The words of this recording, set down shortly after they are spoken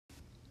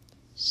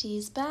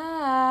She's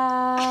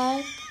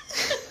back.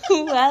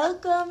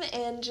 Welcome,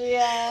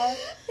 Andrea.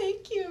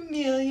 Thank you,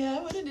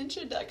 Amelia. What an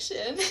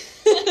introduction.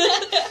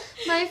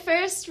 My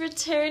first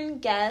return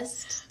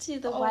guest to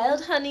the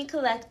Wild Honey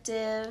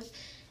Collective.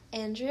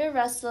 Andrea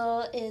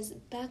Russell is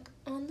back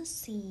on the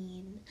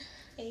scene.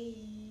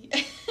 Hey.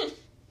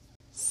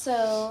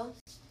 So,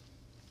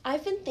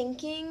 I've been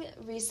thinking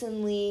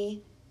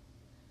recently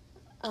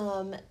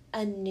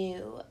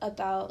anew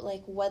about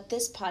what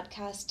this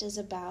podcast is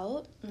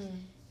about.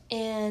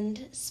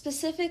 And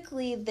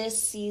specifically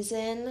this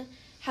season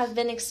have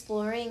been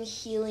exploring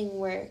healing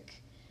work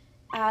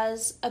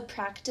as a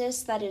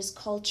practice that is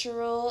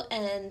cultural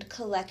and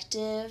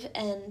collective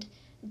and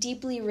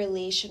deeply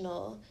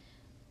relational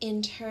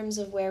in terms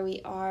of where we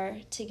are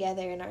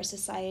together in our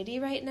society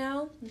right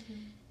now. Mm-hmm.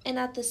 And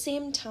at the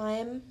same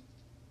time,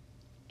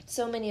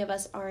 so many of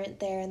us aren't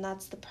there, and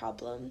that's the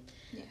problem.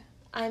 Yeah.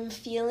 I'm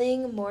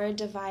feeling more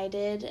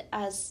divided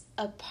as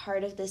a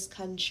part of this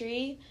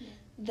country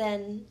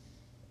than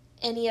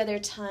any other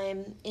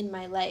time in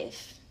my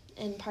life.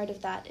 And part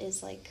of that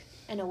is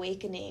an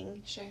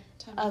awakening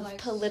of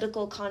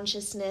political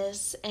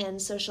consciousness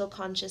and social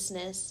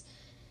consciousness.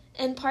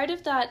 And part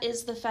of that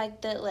is the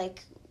fact that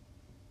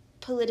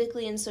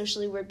politically and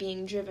socially we're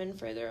being driven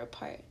further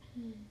apart.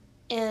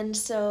 And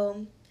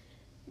so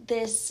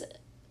this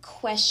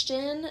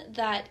question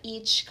that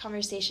each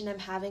conversation I'm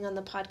having on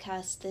the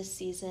podcast this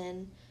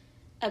season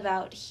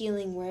about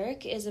healing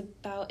work is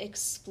about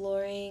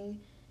exploring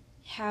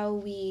how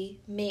we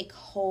make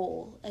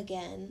whole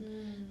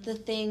again the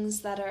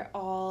things that are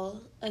all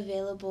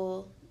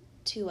available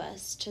to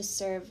us to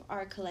serve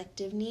our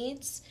collective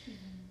needs.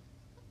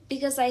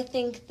 Because I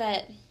think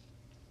that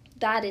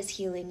is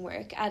healing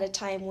work at a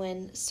time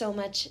when so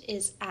much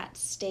is at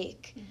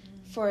stake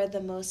for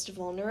the most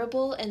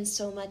vulnerable, and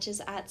so much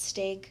is at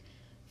stake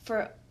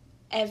for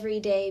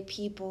everyday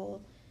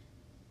people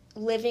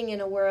living in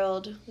a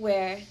world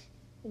where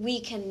we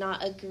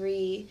cannot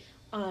agree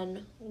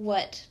on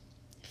what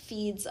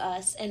feeds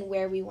us and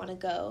where we want to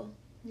go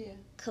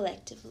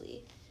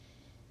collectively.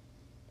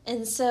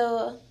 And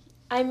so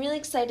I'm really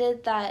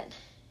excited that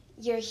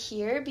you're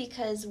here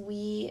because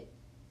we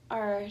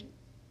are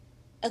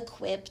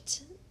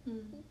equipped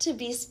to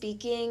be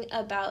speaking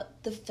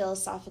about the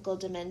philosophical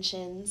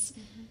dimensions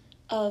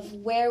of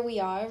where we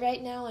are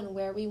right now and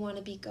where we want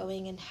to be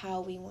going and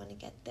how we want to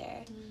get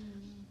there,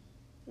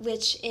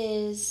 which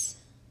is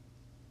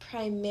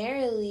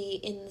primarily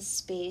in the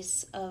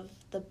space of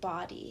the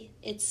body.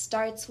 It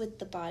starts with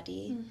the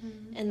body,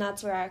 and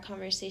that's where our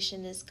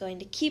conversation is going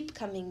to keep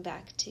coming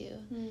back to.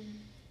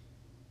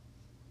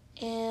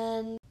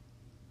 And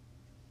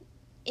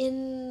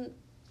in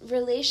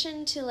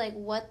relation to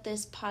what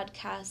this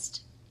podcast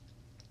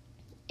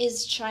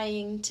is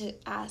trying to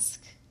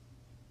ask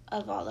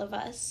of all of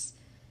us,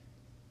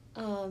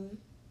 I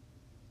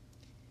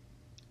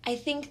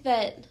think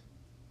that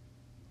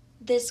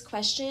this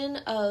question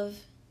of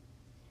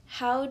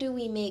how do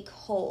we make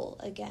whole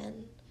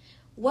again?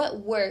 What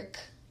work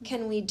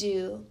can we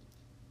do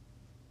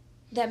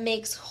that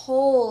makes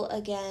whole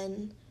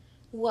again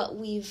what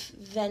we've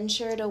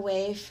ventured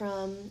away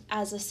from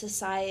as a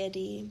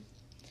society,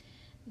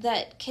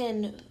 that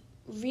can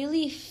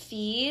really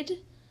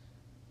feed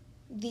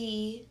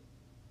the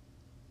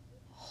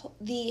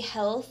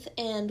health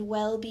and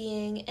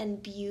well-being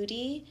and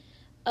beauty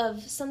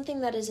of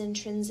something that is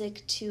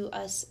intrinsic to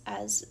us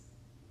as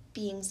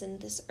beings in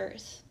this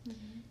earth.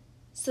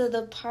 So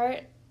the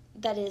part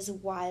that is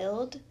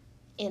wild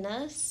in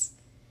us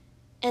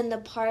and the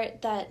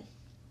part that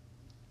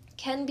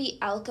can be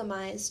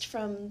alchemized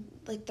from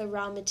the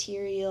raw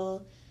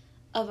material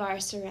of our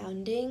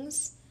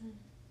surroundings,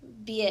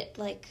 be it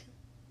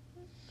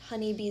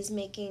honeybees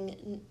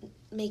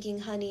making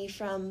honey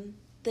from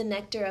the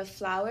nectar of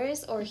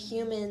flowers, or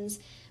humans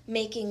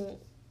making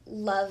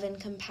love and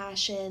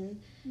compassion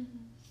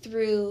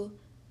through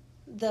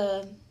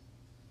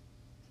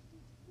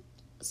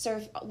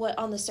what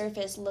on the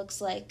surface looks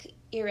like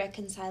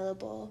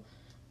irreconcilable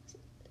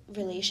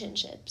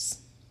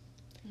relationships,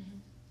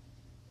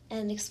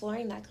 and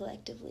exploring that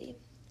collectively.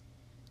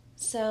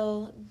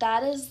 So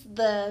that is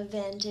the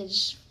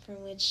vantage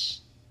from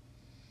which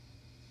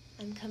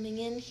I'm coming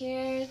in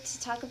here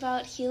to talk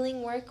about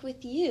healing work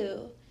with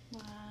you.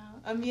 Wow.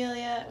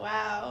 Amelia,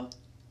 wow.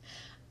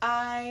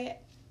 I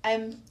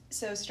am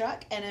so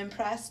struck and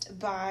impressed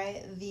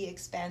by the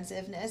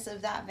expansiveness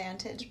of that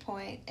vantage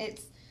point.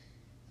 It's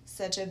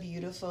such a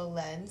beautiful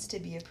lens to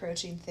be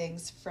approaching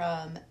things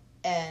from,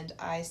 and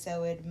I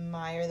so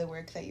admire the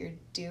work that you're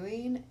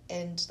doing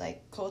and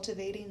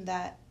cultivating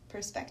that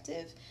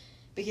perspective,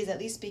 because at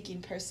least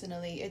speaking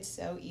personally, it's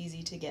so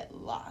easy to get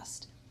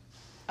lost.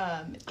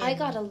 I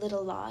got a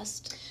little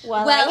lost.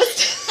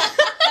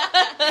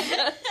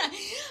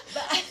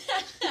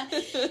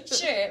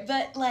 Sure,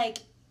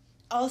 but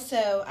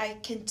also I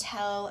can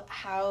tell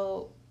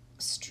how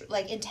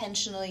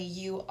intentionally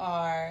you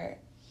are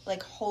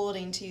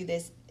holding to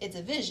this. It's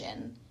a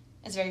vision.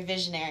 It's very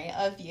visionary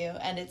of you,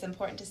 and it's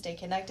important to stay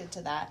connected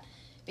to that,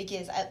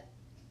 because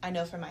I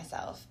know for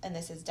myself, and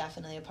this is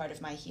definitely a part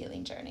of my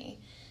healing journey,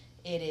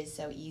 it is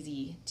so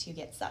easy to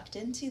get sucked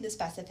into the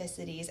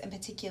specificities and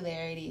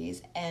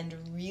particularities and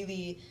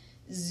really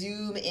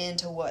zoom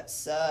into what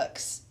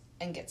sucks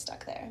and get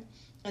stuck there.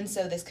 And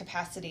so this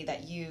capacity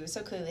that you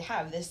so clearly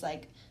have, this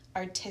like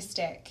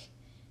artistic,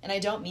 and I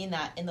don't mean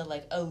that in the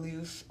like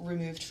aloof,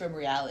 removed from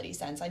reality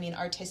sense. I mean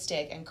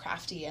artistic and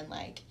crafty, and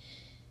like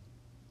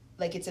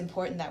it's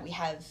important that we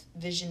have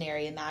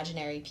visionary,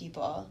 imaginary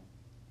people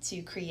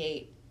to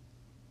create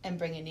and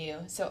bring anew.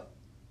 So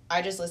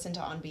I just listened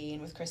to On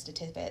Being with Krista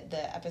Tippett,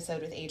 the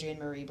episode with Adrienne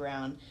Maree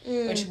Brown,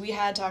 which we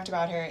had talked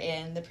about her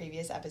in the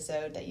previous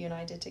episode that you and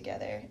I did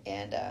together,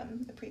 and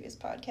the previous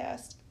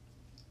podcast.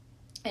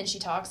 And she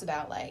talks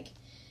about, like,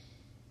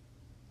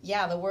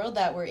 yeah, the world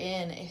that we're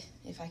in,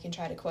 if I can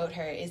try to quote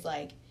her, is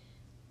like,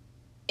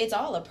 it's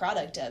all a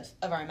product of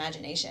our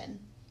imagination.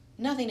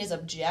 Nothing is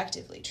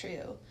objectively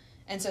true.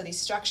 And so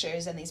these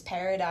structures and these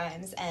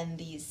paradigms and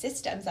these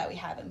systems that we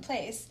have in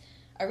place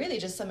are really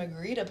just some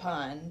agreed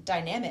upon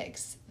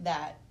dynamics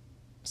that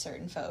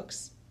certain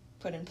folks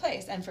put in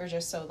place. And for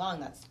just so long,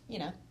 that's, you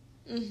know,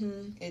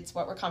 it's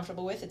what we're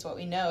comfortable with. It's what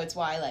we know. It's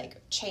why, like,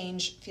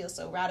 change feels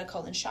so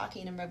radical and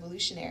shocking and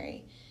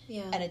revolutionary.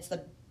 Yeah. And it's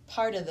the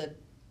part of the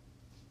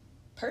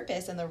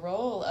purpose and the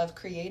role of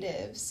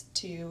creatives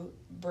to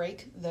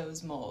break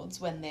those molds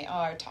when they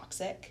are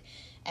toxic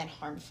and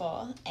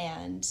harmful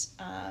and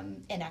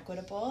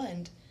inequitable,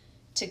 and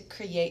to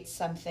create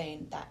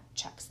something that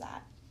checks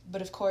that.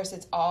 But of course,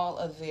 it's all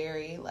a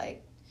very,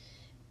 like,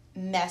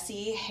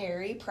 messy,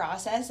 hairy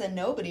process, and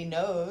nobody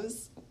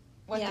knows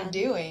what they're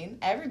doing.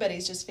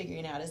 Everybody's just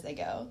figuring out as they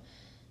go.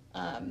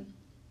 And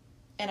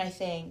I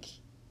think,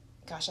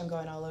 gosh, I'm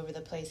going all over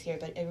the place here,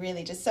 but it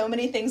really just so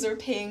many things are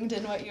pinged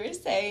in what you were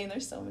saying.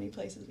 There's so many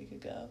places we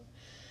could go.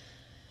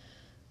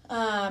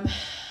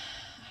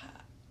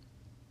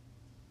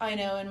 I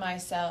know in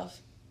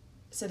myself,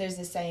 so there's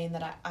this saying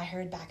that I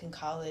heard back in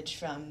college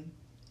from,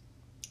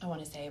 I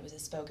want to say it was a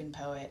spoken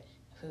poet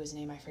whose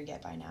name I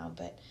forget by now,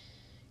 but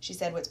she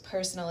said, what's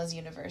personal is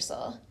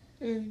universal.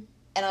 And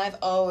I've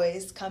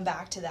always come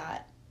back to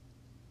that.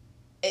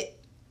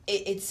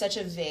 It's such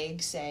a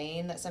vague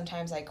saying that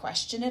sometimes I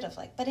question it, of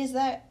like, but is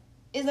that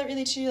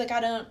really true? Like,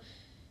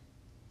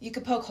 you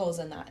could poke holes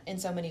in that in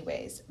so many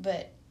ways,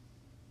 but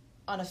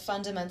on a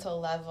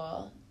fundamental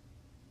level,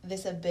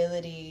 this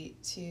ability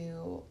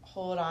to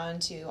hold on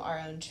to our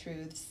own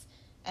truths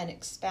and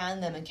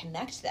expand them and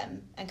connect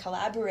them and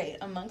collaborate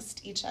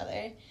amongst each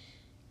other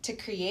to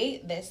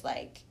create this,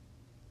 like,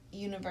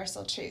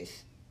 universal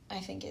truth, I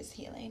think is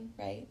healing,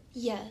 right?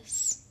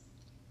 Yes.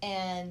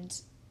 And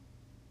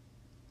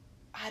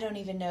I don't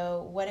even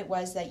know what it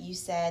was that you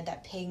said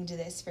that pinged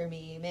this for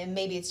me.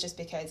 Maybe it's just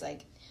because,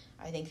 like,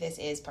 I think this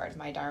is part of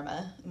my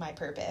dharma, my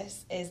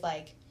purpose, is,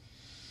 like,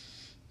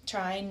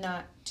 trying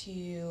not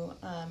to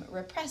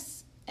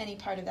repress any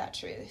part of that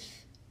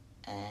truth,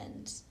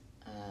 and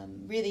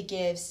really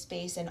give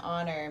space and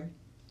honor,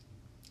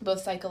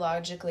 both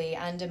psychologically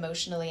and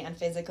emotionally and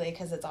physically,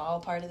 because it's all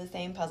part of the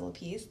same puzzle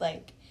piece,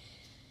 like,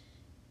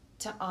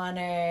 to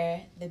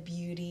honor the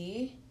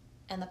beauty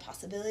and the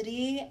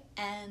possibility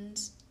and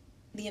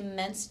the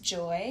immense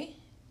joy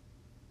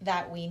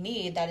that we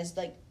need, that is,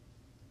 like,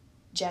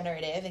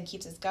 generative and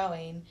keeps us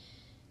going,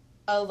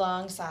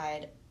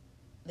 alongside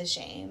the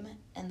shame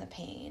and the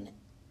pain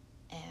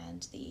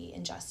and the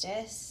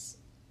injustice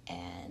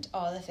and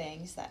all the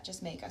things that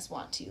just make us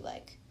want to,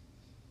 like,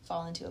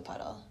 fall into a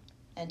puddle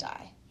and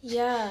die.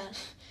 Yeah.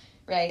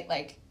 Right?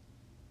 Like,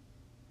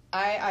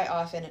 I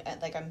often,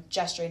 like, I'm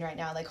gesturing right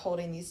now, like,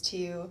 holding these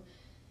two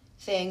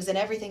things and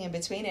everything in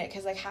between it,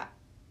 because, like,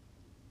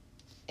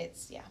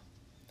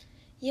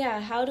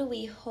 Yeah, how do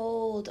we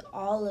hold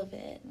all of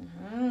it?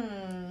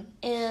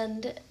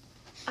 And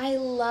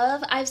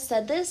I've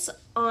said this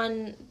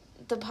on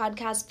the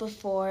podcast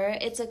before.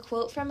 It's a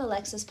quote from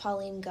Alexis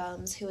Pauline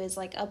Gumbs, who is,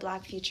 like, a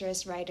Black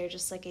futurist writer,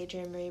 just like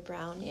Adrienne Maree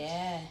Brown.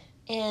 Yeah.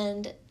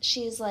 And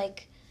she's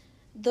like,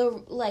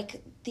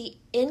 the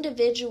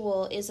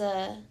individual is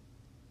a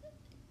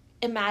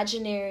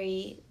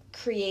imaginary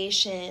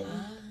creation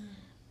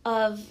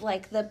of,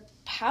 like, the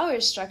power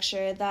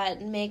structure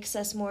that makes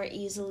us more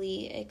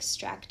easily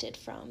extracted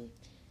from.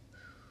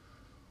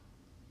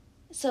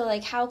 So,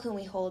 like, how can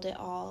we hold it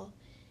all?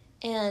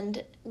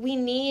 And we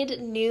need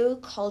new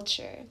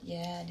culture.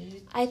 Yeah,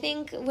 dude. I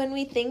think when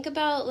we think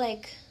about,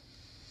 like,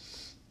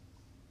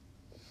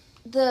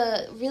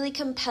 the really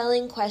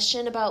compelling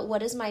question about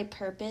what is my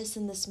purpose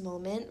in this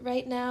moment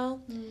right now,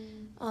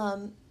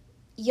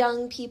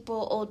 young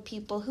people, old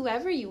people,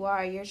 whoever you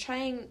are,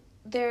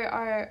 there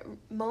are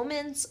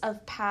moments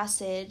of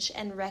passage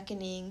and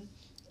reckoning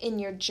in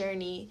your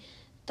journey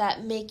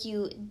that make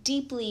you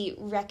deeply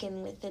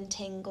reckon with and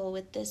tangle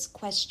with this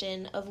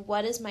question of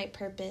what is my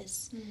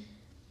purpose.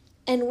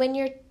 And when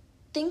you're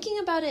thinking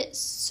about it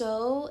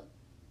so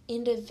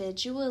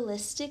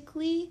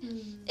individualistically,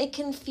 it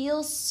can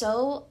feel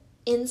so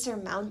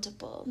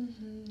insurmountable.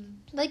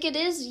 Like, it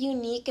is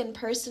unique and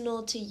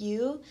personal to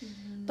you,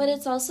 but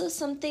it's also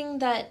something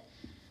that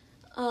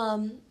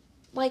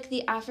like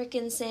the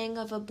African saying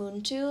of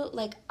Ubuntu,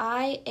 like,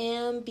 I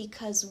am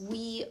because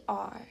we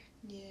are.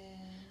 Yeah.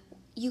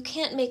 You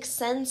can't make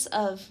sense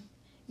of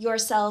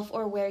yourself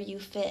or where you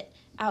fit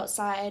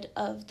outside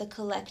of the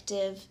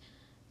collective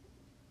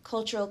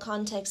cultural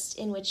context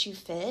in which you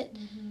fit.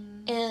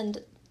 Mm-hmm.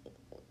 And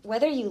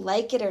whether you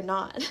like it or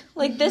not,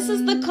 like, this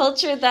is the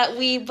culture that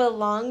we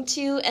belong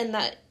to and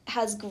that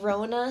has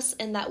grown us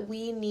and that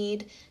we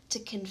need to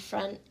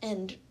confront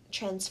and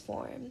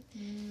transform.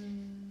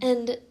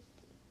 And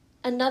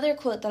another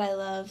quote that I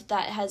love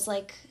that has,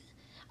 like,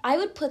 I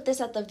would put this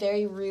at the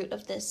very root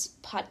of this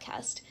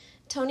podcast.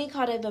 Tony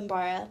Cotta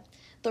Bambara,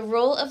 the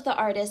role of the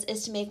artist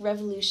is to make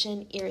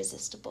revolution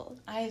irresistible.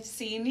 I've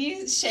seen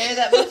you share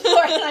that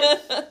before, and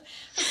I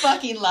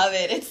fucking love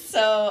it. It's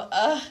so,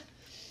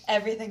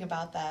 everything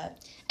about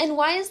that. And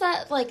why is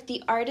that, like,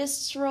 the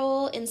artist's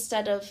role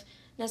instead of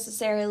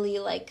necessarily,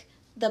 like,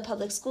 the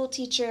public school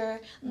teacher,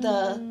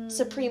 the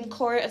Supreme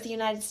Court of the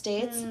United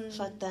States?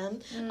 Fuck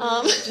them. In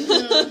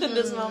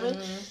this moment.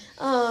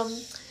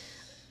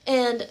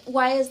 And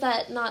why is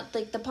that not,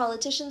 like, the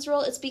politician's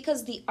role? It's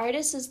because the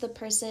artist is the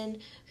person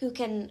who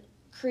can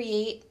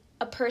create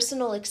a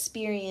personal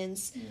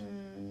experience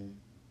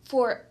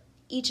for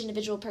each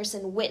individual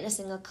person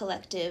witnessing a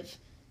collective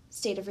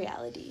state of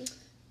reality.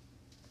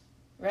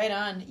 Right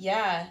on.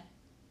 Yeah.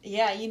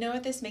 Yeah, you know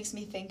what this makes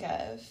me think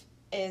of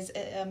is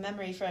a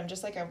memory from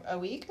just like a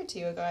week or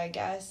two ago, I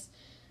guess.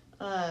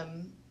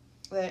 I'm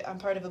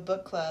part of a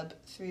book club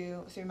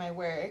through my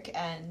work,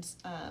 and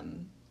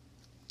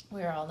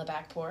we were all on the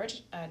back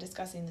porch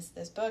discussing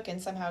this book,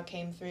 and somehow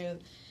came through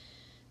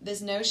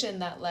this notion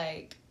that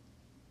like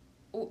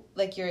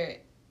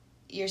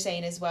you're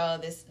saying as well,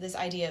 this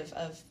idea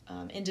of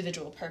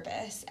individual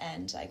purpose,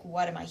 and like,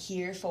 what am I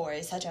here for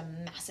is such a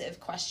massive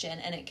question,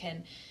 and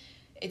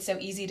it's so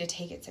easy to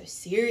take it so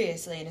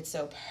seriously, and it's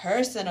so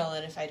personal,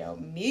 and if I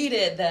don't meet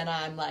it, then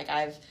I'm like,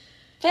 I've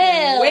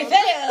failed,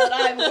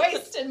 I've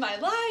wasted my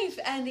life.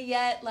 And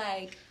yet,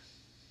 like,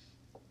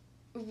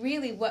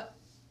 really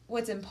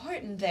what's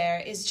important there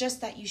is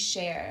just that you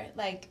share,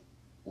 like,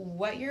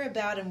 what you're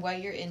about and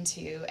what you're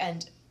into.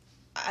 And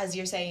as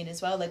you're saying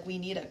as well, like, we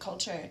need a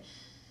culture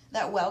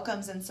that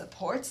welcomes and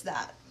supports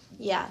that.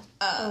 Yeah.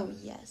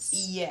 Yes.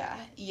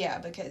 Yeah,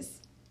 because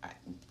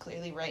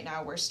clearly right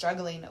now we're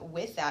struggling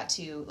with that,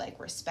 to like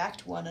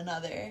respect one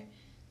another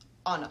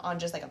on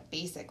just like a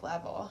basic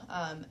level,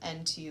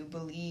 and to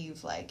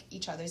believe like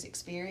each other's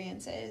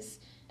experiences,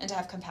 and to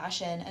have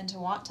compassion and to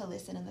want to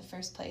listen in the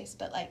first place.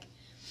 But like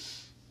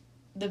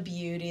the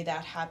beauty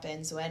that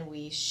happens when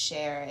we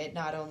share it,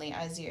 not only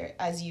as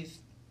you've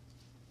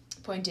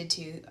pointed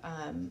to,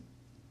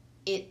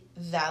 it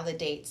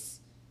validates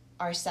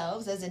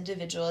ourselves as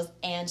individuals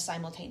and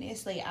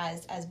simultaneously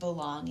as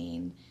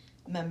belonging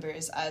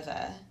members of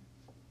a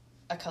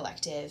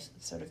collective,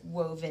 sort of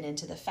woven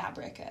into the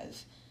fabric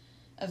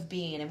of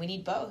being. And we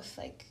need both,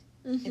 like,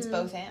 it's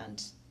both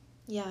and.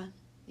 Yeah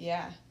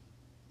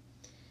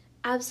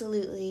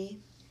Absolutely.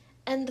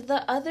 And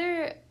the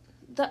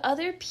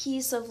other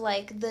piece of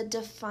like the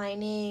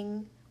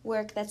defining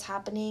work that's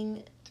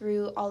happening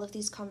through all of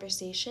these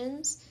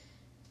conversations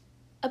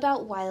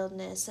about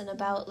wildness and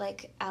about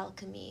like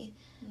alchemy,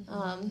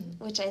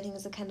 which I think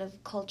is a kind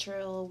of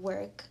cultural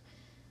work,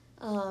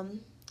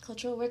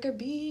 cultural worker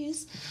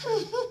bees.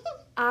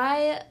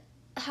 I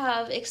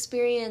have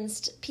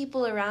experienced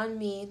people around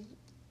me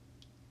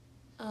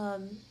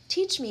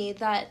teach me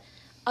that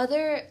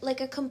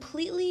a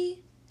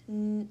completely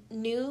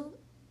new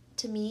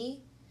to me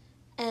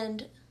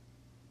and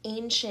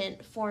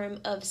ancient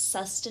form of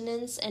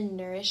sustenance and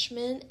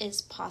nourishment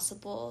is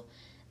possible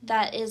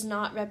that is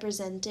not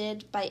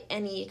represented by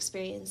any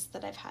experience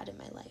that I've had in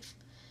my life.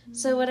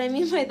 So what I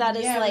mean by that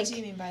is what do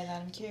you mean by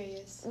that? I'm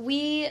curious.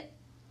 We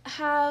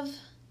have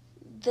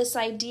this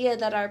idea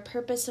that our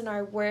purpose in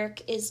our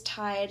work is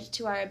tied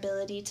to our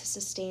ability to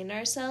sustain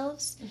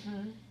ourselves,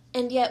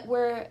 and yet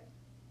we're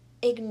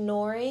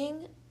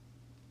ignoring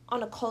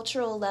on a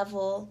cultural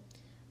level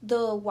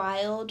the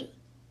wild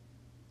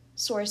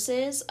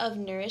sources of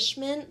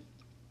nourishment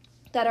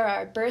that are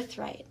our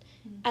birthright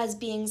as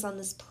beings on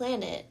this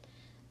planet,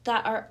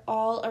 that are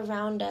all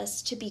around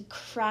us to be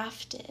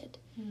crafted.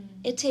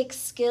 It takes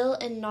skill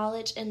and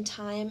knowledge and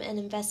time and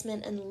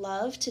investment and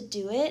love to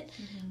do it,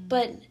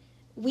 but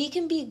we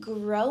can be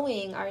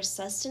growing our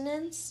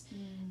sustenance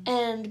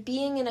and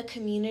being in a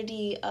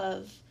community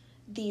of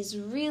these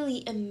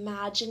really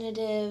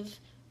imaginative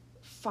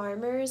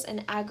farmers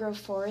and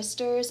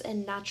agroforesters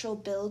and natural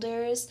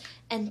builders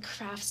and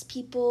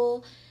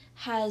craftspeople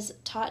has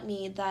taught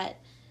me that,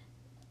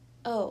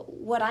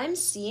 what I'm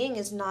seeing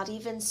is not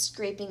even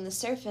scraping the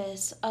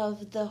surface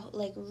of the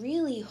like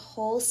really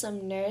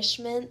wholesome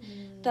nourishment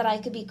that I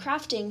could be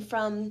crafting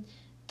from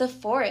the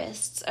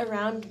forests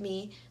around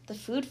me, the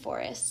food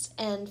forests,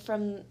 and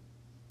from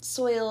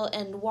soil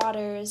and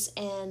waters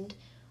and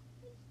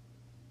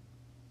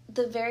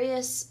the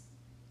various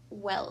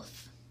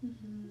wealth,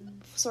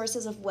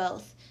 sources of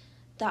wealth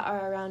that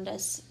are around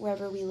us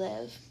wherever we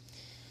live.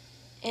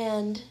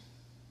 And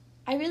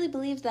I really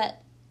believe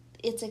that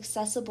it's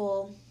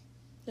accessible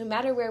no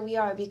matter where we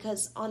are,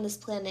 because on this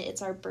planet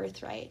it's our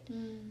birthright.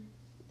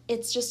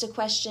 It's just a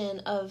question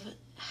of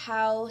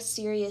how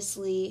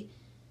seriously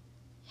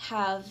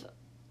has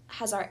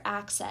our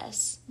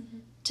access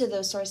to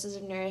those sources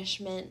of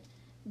nourishment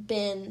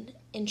been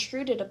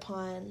intruded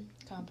upon,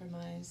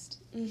 compromised.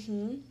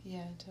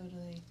 Yeah,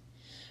 totally.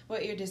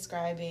 What you're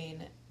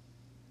describing,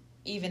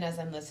 even as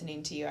I'm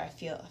listening to you, it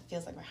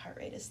feels like my heart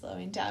rate is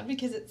slowing down,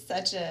 because it's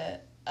such a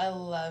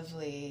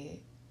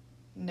lovely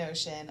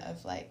notion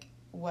of like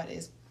what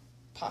is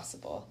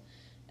possible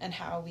and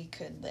how we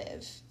could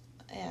live.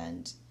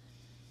 And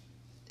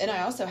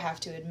I also have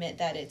to admit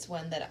that it's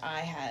one that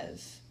I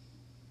have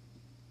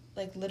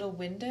like little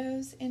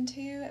windows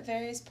into at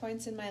various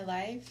points in my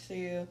life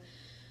through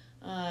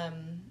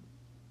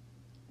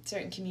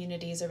certain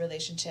communities or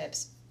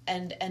relationships,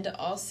 and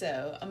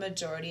also a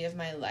majority of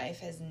my life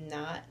has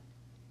not,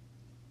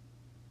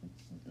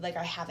 like,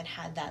 I haven't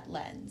had that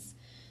lens.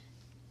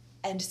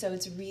 And so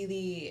it's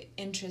really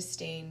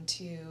interesting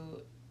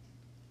to,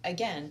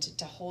 again,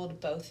 to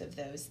hold both of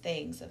those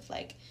things of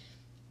like,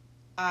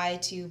 I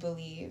too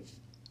believe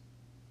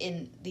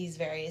in these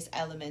various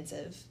elements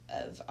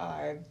of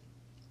our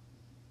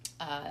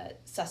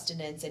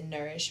sustenance and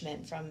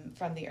nourishment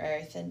from the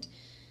earth, and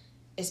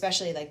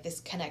especially like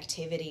this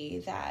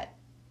connectivity that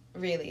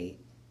really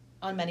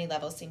on many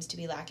levels seems to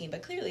be lacking,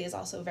 but clearly is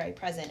also very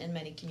present in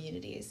many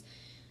communities.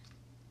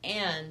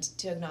 And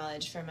to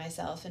acknowledge for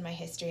myself and my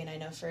history, and I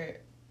know for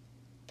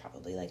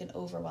probably like an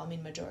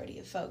overwhelming majority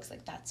of folks,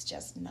 like that's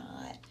just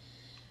not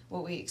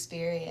what we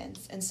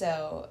experience. And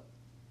so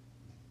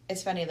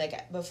it's funny,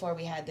 like before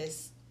we had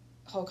this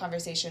whole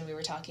conversation, we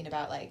were talking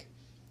about like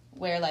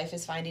where life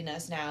is finding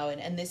us now,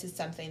 and this is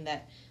something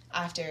that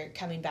after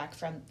coming back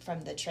from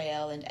the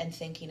trail and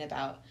thinking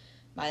about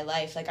my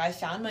life, like I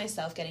found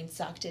myself getting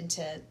sucked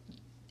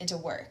into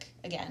work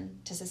again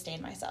to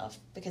sustain myself,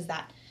 because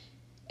that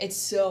it's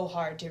so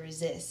hard to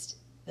resist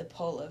the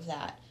pull of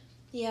that.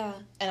 Yeah.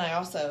 And I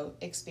also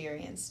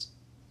experienced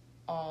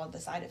all the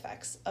side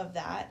effects of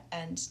that,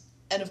 and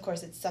of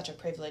course it's such a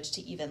privilege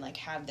to even like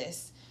have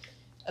this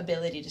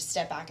ability to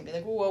step back and be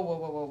like,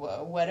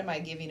 whoa, what am I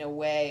giving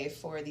away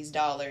for these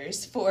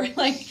dollars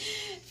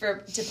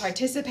to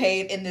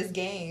participate in this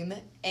game?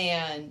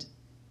 And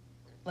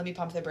let me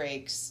pump the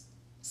brakes,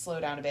 slow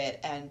down a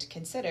bit, and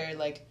consider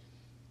like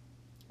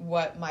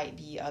what might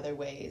be other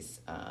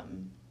ways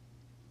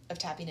of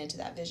tapping into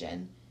that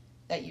vision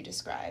that you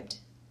described.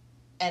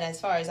 And as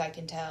far as I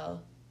can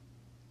tell,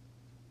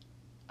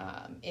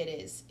 it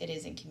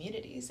is in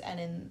communities and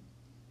in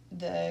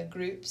the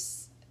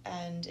groups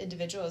and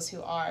individuals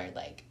who are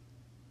like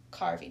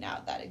carving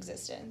out that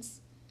existence.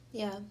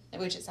 Yeah.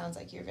 Which it sounds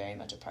like you're very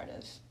much a part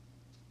of.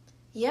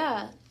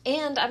 Yeah.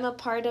 And I'm a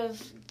part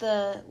of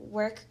the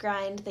work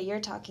grind that you're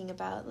talking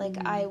about. Like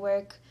I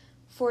work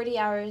 40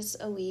 hours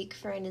a week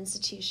for an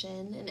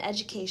institution, an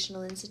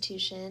educational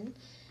institution,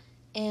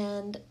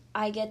 and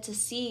I get to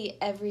see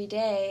every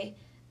day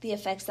the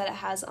effects that it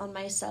has on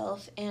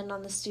myself and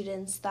on the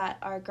students that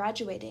are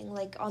graduating.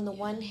 Like on the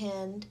one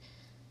hand,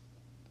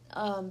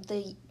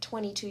 the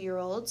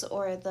 22-year-olds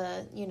or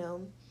the,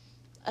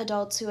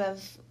 adults who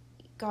have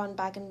gone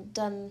back and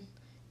done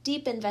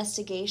deep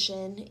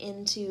investigation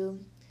into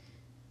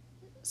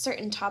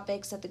certain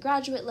topics at the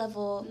graduate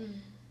level.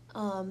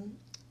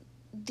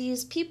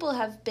 These people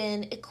have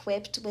been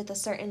equipped with a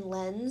certain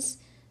lens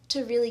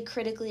to really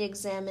critically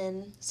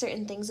examine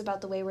certain things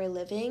about the way we're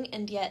living,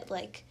 and yet,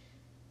 like,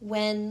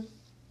 when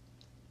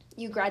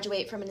you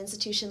graduate from an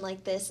institution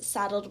like this,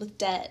 saddled with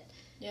debt,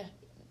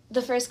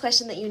 the first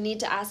question that you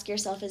need to ask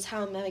yourself is,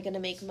 how am I going to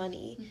make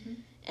money?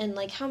 And,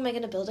 like, how am I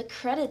going to build a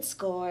credit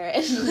score?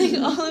 And, like,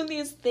 all of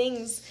these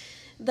things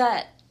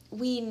that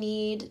we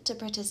need to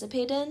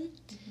participate in.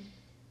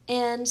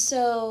 And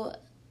so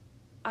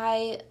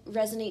I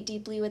resonate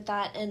deeply with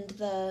that and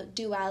the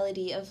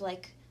duality of,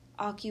 like,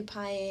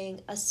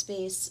 occupying a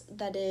space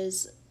that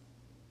is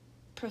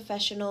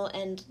professional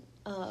and,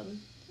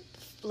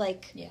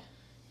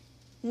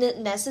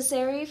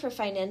 necessary for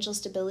financial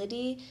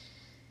stability,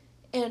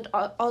 and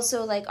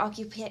also, like,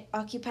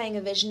 occupying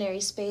a visionary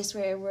space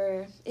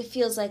where it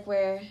feels like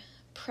we're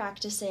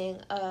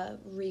practicing a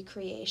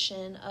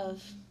recreation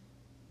of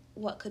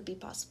what could be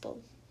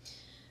possible.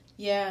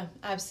 Yeah,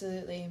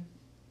 absolutely.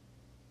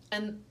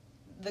 And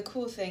the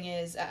cool thing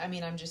is, I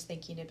mean, I'm just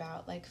thinking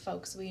about, like,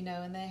 folks we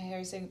know in the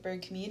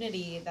Harrisonburg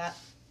community that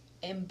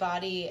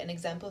embody and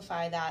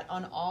exemplify that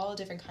on all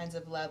different kinds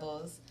of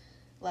levels,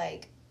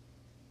 like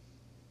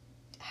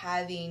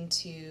having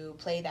to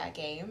play that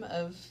game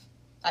of,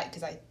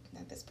 because I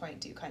at this point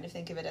do kind of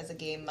think of it as a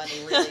game. Money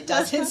really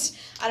doesn't.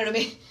 I don't know,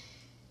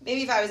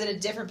 maybe if I was in a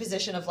different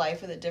position of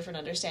life with a different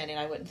understanding,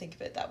 I wouldn't think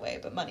of it that way,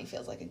 but money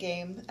feels like a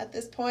game at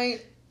this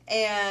point.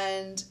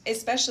 And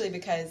especially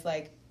because,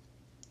 like,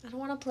 I don't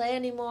want to play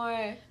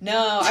anymore.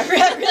 No, I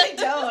really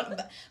don't.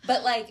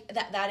 But like,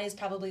 that is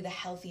probably the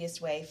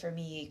healthiest way for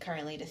me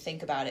currently to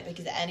think about it,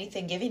 because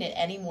giving it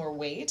any more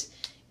weight,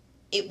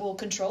 it will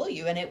control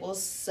you and it will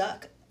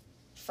suck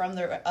from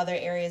the other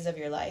areas of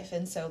your life.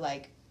 And so,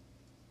 like,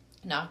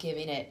 not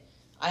giving it,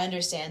 I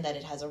understand that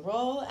it has a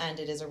role and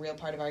it is a real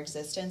part of our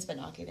existence, but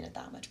not giving it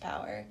that much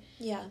power.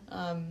 Yeah.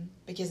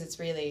 Because it's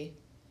really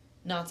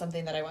not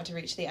something that I want to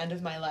reach the end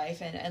of my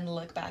life and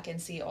look back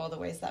and see all the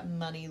ways that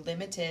money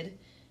limited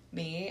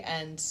me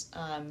and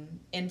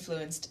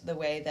influenced the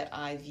way that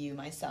I view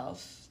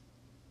myself,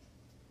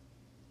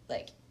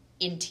 like,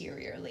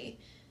 interiorly,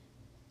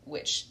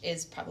 which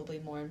is probably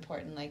more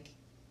important. Like,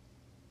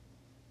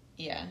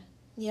 yeah.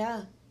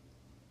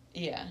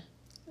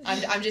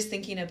 I'm just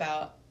thinking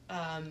about,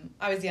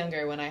 I was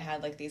younger when I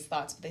had, like, these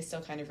thoughts, but they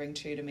still kind of ring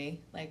true to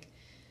me. Like,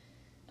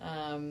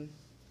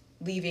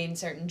 leaving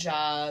certain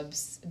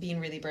jobs, being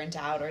really burnt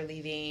out, or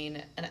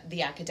leaving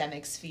the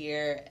academic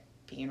sphere,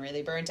 being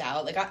really burnt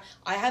out. Like,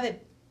 I have a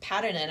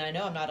pattern, and I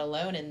know I'm not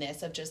alone in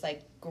this, of just,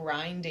 like,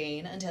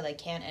 grinding until I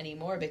can't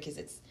anymore, because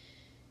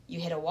you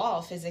hit a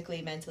wall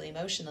physically, mentally,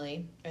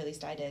 emotionally, or at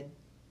least I did.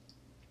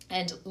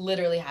 And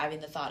literally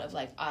having the thought of,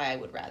 like, I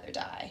would rather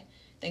die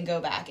than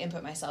go back and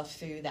put myself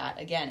through that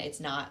again. It's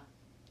not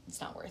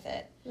worth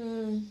it.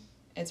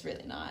 It's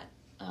really not.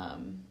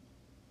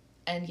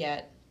 And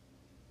yet,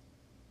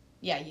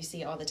 yeah, you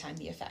see all the time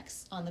the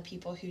effects on the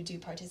people who do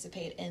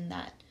participate in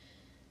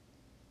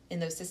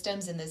those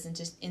systems, in those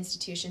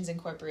institutions and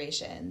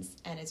corporations.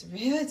 And it's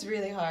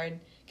really hard,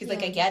 because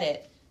like, I get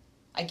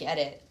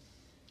it.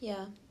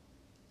 Yeah.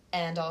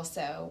 And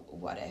also,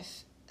 what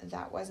if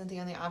that wasn't the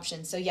only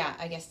option? So yeah,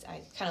 I guess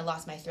I kind of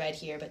lost my thread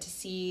here, but to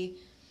see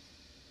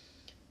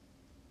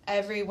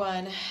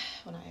everyone,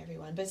 well, not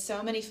everyone, but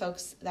so many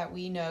folks that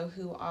we know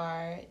who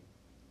are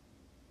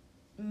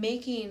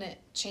making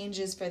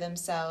changes for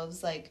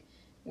themselves, like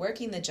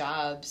working the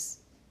jobs,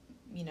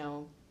 you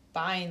know,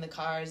 buying the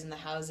cars and the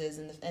houses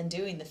and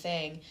doing the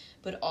thing,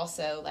 but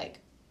also like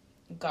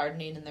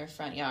gardening in their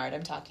front yard.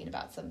 I'm talking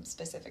about some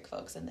specific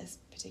folks in this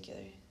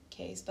particular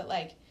case, but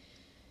like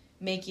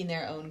making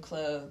their own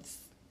clothes,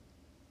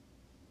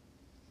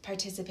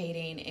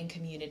 participating in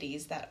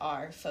communities that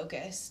are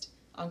focused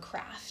on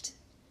craft.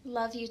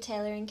 Love you,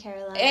 Taylor and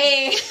Caroline.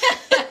 Hey!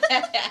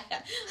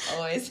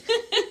 Always.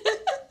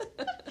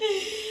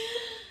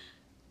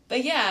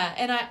 But yeah,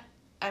 and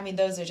I mean,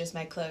 those are just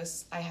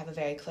I have a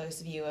very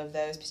close view of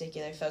those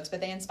particular folks, but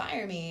they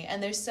inspire me,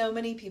 and there's so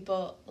many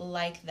people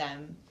like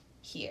them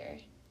here.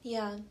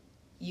 Yeah.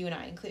 You and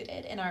I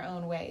included, in our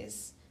own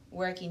ways,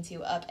 working to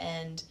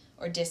upend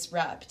or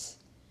disrupt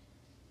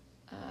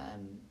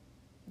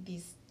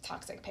these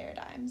toxic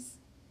paradigms.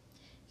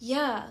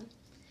 Yeah.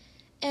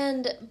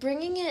 And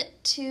bringing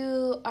it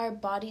to our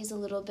bodies a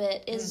little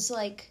bit is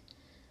like,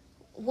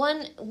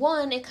 one,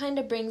 it kind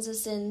of brings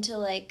us into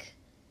like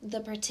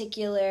the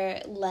particular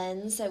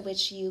lens at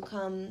which you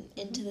come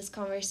into this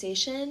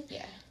conversation.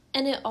 Yeah.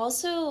 And it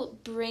also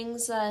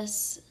brings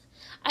us,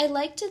 I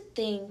like to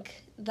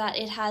think that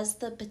it has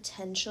the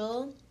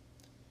potential,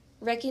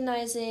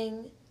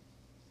 recognizing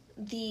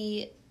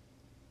the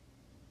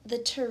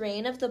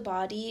terrain of the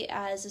body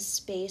as a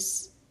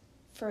space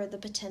for the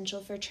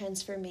potential for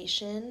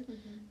transformation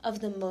of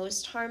the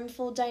most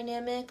harmful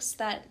dynamics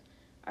that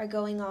are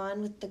going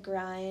on with the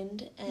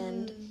grind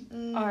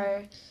and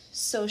our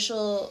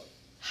social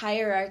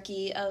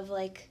hierarchy of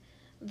like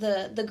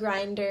the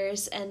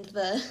grinders and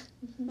the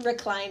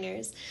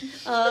recliners,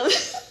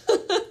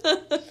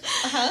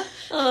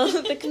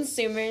 the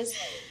consumers.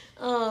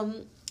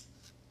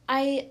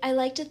 I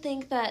like to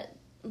think that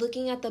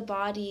looking at the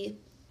body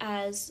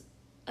as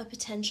a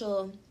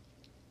potential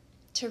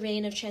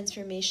terrain of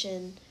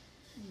transformation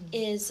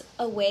is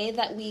a way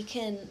that we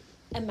can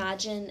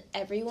imagine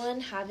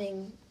everyone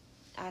having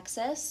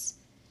access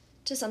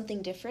to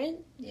something different.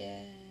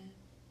 Yeah.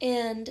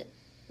 And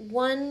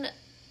one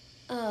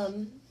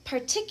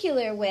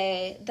particular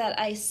way that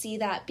I see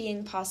that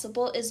being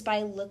possible is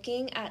by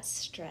looking at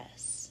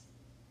stress.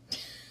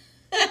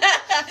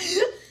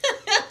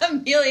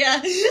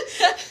 Amelia.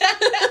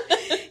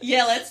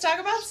 Yeah, let's talk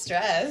about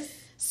stress.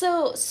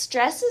 So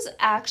stress is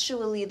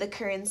actually the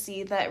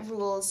currency that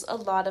rules a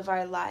lot of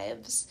our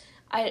lives.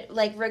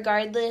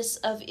 Regardless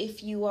of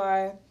if you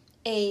are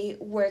a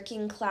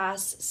working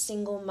class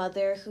single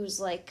mother who's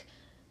like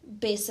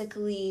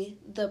basically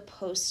the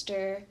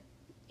poster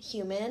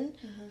human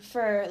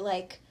for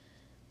like,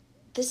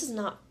 this is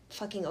not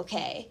fucking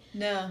okay.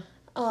 No.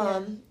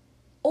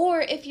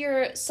 Or if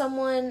you're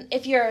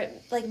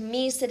like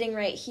me sitting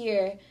right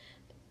here,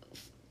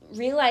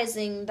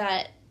 realizing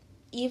that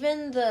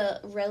even the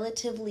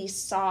relatively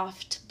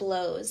soft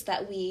blows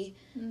that we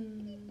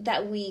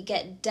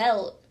get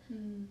dealt,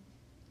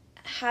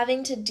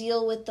 having to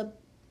deal with the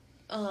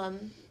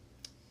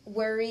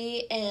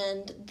worry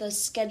and the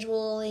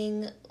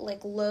scheduling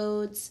like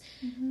loads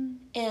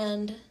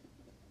and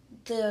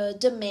the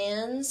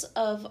demands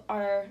of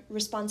our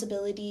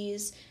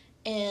responsibilities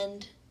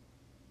and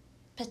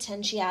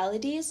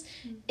potentialities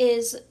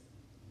is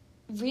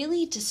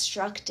really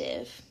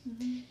destructive.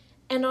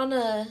 And on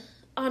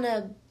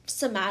a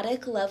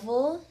somatic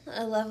level,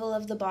 a level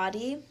of the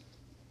body,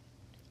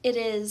 it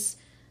is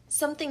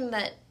something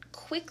that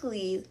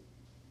quickly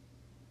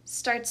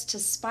starts to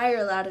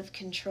spiral out of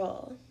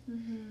control.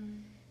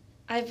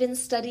 I've been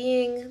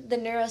studying the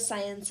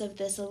neuroscience of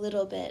this a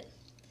little bit,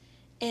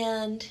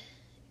 and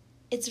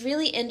it's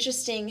really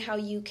interesting how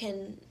you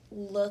can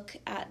look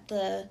at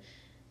the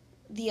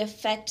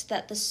effect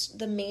that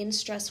the main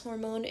stress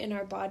hormone in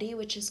our body,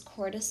 which is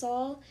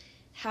cortisol,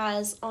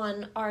 has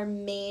on our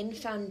main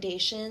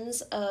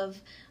foundations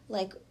of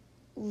like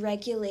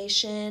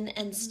regulation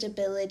and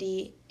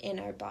stability in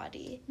our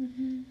body.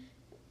 Mm-hmm.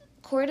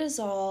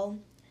 Cortisol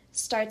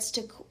starts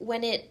to,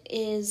 when it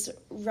is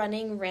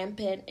running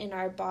rampant in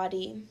our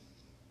body,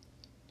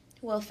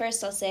 well,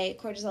 first I'll say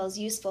cortisol is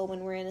useful when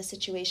we're in a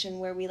situation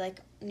where we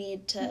like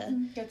need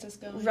to gets us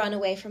going. Run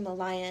away from a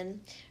lion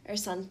or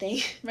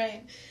something.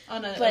 Right.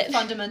 On a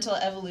fundamental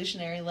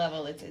evolutionary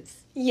level,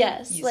 it's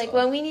yes, useful. Like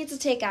when we need to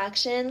take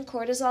action,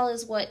 cortisol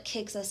is what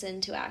kicks us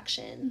into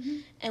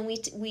action, and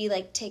we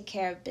like take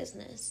care of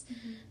business.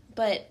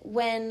 But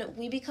when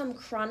we become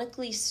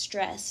chronically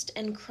stressed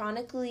and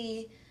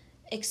chronically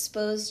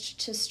exposed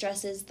to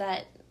stresses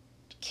that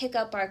kick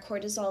up our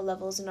cortisol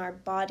levels in our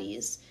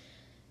bodies,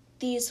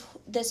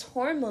 this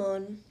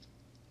hormone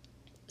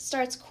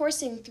starts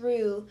coursing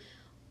through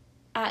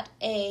at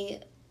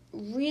a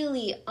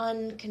really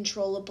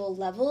uncontrollable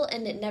level,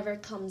 and it never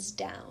comes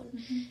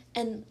down.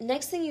 And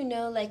next thing you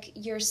know, like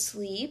your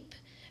sleep,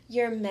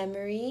 your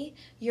memory,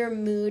 your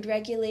mood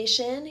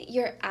regulation,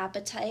 your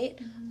appetite,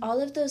 all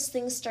of those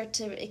things start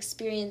to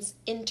experience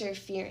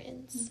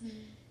interference.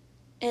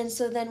 And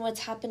so then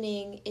what's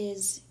happening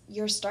is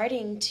you're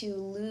starting to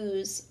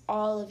lose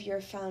all of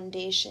your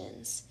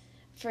foundations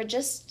for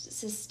just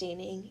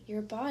sustaining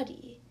your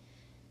body.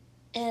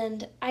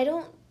 And I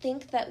don't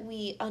think that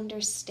we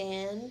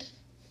understand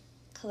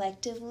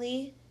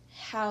collectively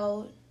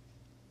how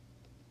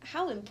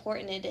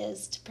important it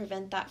is to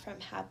prevent that from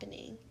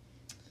happening.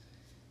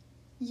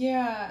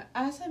 Yeah,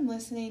 as I'm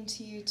listening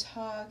to you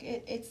talk,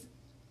 it's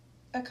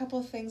a couple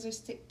of things are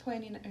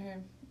sticking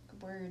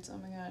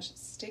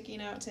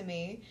out to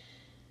me.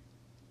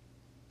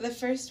 The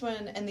first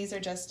one, and these are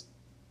just,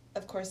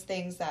 of course,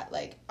 things that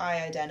like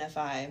I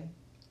identify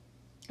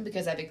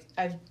because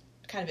I've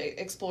kind of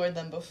explored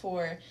them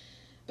before,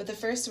 but the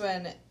first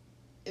one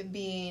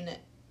being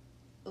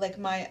like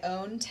my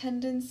own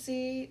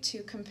tendency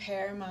to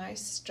compare my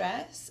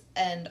stress,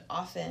 and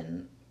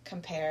often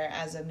compare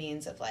as a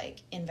means of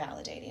like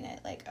invalidating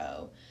it, like,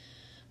 oh,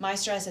 my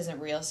stress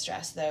isn't real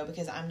stress though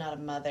because I'm not a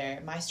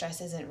mother. My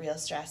stress isn't real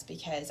stress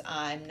because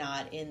I'm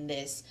not in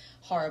this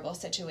horrible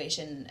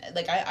situation.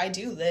 Like I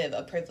do live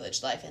a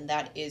privileged life, and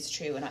that is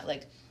true, and I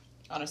like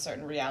on a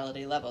certain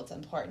reality level it's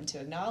important to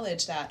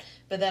acknowledge that,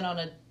 but then on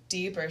a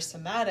deeper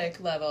somatic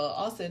level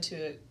also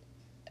to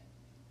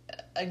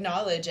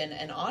acknowledge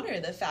and honor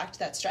the fact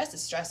that stress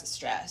is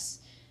stress,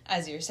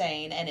 as you're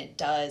saying, and it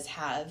does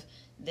have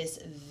this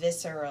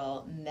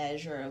visceral,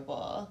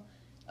 measurable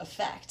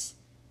effect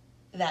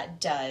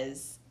that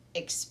does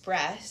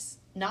express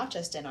not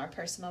just in our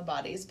personal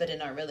bodies but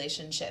in our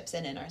relationships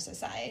and in our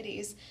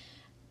societies.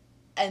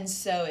 And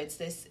so it's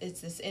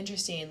this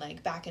interesting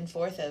like back and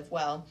forth of,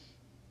 well,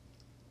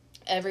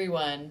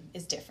 everyone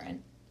is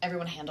different,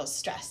 everyone handles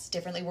stress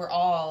differently, we're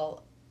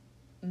all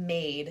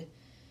made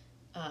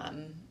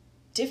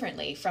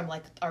differently, from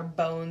like our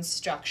bone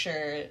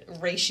structure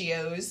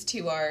ratios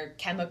to our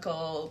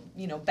chemical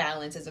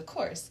balances, of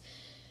course.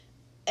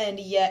 And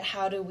yet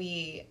how do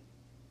we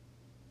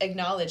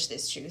acknowledge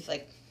this truth?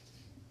 Like,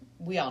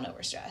 we all know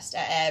we're stressed.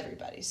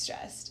 Everybody's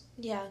stressed.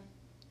 Yeah.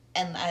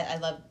 And I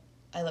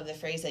love the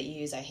phrase that you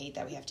use. I hate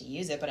that we have to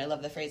use it, but I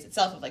love the phrase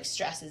itself of like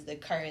stress is the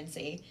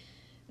currency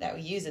that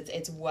we use.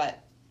 It's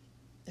what,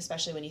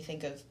 especially when you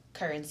think of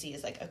currency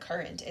as like a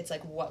current, it's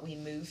like what we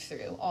move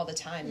through all the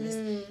time.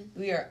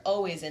 We are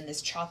always in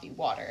this choppy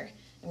water,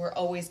 and we're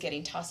always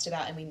getting tossed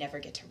about, and we never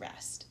get to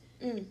rest.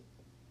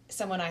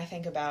 Someone I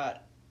think about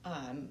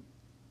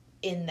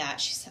in that,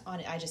 she's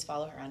on, I just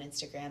follow her on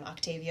Instagram,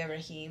 Octavia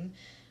Rahim,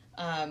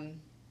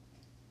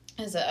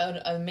 has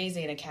an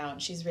amazing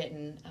account. She's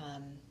written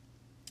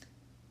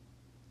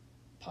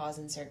pause,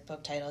 insert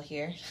book title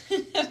here.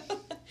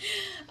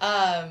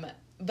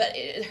 But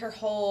her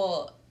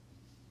whole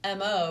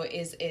MO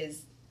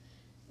is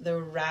the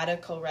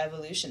radical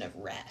revolution of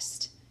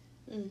rest,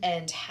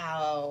 and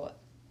how,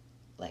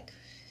 like,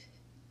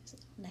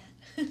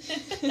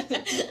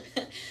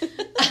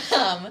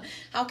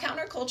 how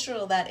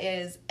countercultural that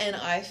is. And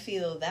I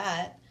feel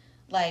that,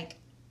 like,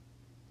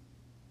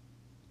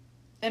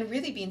 and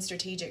really being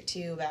strategic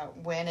too about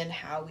when and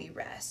how we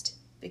rest,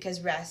 because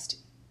rest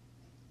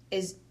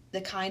is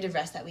the kind of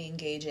rest that we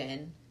engage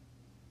in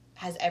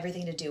has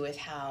everything to do with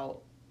how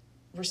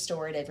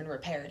restorative and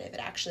reparative it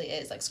actually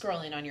is. Like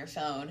scrolling on your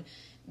phone,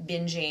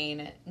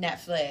 binging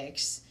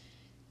Netflix,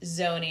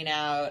 zoning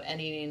out, and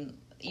eating,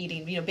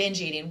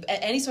 binge eating,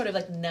 any sort of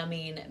like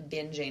numbing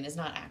binging is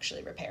not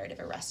actually reparative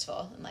or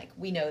restful. And like,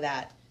 we know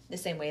that the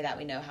same way that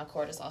we know how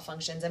cortisol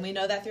functions, and we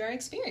know that through our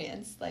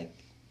experience. Like,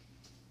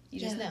 you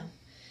just know.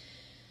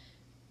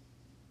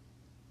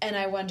 And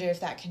I wonder if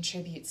that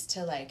contributes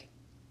to like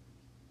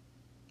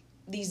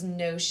these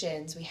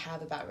notions we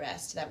have about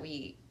rest, that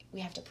we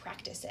have to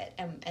practice it,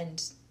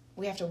 and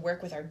we have to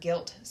work with our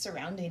guilt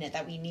surrounding it,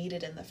 that we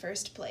needed in the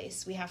first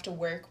place. We have to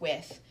work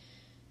with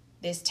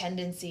this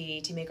tendency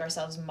to make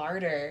ourselves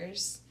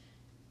martyrs,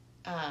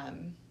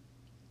 and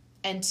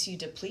to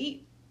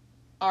deplete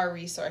our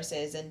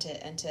resources, and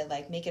to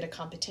like make it a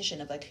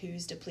competition of like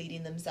who's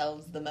depleting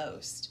themselves the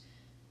most.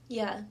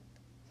 Yeah.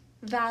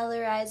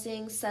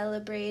 Valorizing,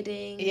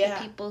 celebrating the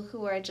people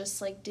who are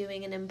just like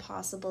doing an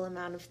impossible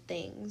amount of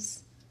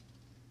things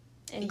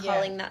and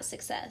calling that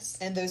success.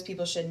 And those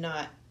people should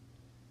not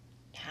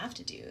have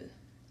to do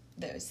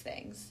those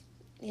things.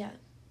 Yeah.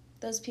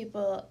 Those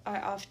people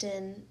are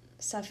often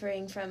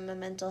suffering from a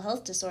mental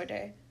health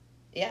disorder.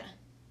 Yeah.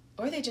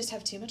 Or they just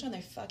have too much on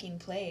their fucking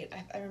plate.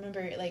 I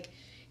remember like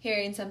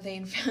hearing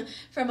something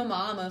from a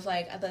mom of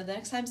like, the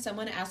next time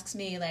someone asks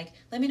me like,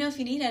 let me know if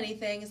you need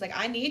anything, it's like,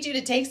 I need you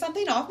to take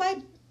something off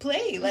my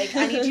plate. Like,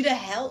 I need you to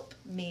help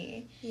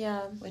me.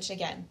 Yeah. Which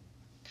again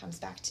comes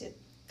back to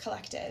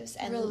collectives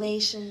and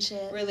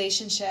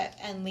relationship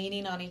and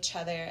leaning on each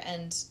other,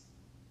 and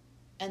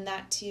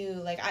that too.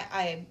 Like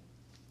I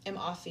am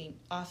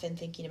often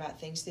thinking about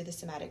things through the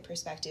somatic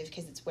perspective,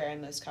 because it's where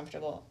I'm most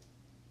comfortable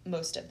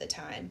most of the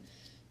time.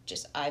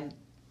 Just I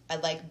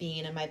like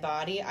being in my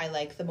body. I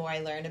like, the more I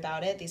learn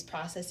about it, these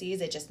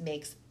processes, it just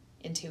makes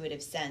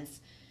intuitive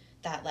sense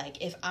that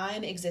like if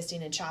I'm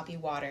existing in choppy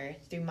water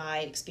through my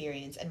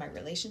experience and my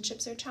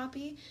relationships are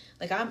choppy,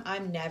 like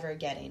I'm never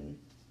getting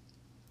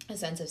a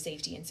sense of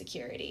safety and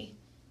security.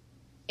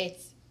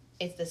 It's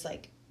this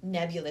like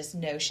nebulous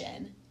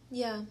notion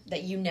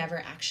that you never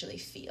actually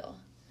feel.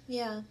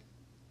 Yeah.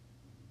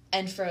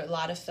 And for a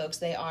lot of folks,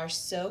 they are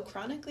so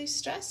chronically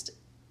stressed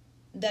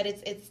that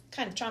it's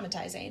kind of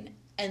traumatizing.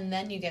 And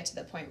then you get to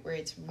the point where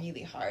it's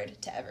really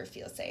hard to ever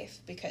feel safe,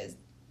 because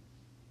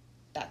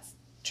that's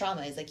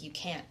trauma is like you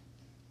can't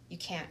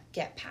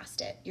get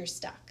past it. You're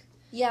stuck.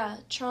 Yeah,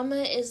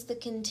 trauma is the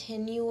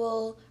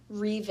continual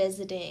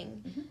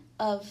revisiting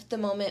of the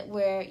moment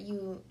where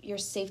your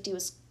safety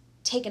was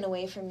taken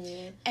away from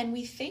you. And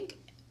we think,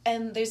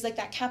 and there's like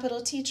that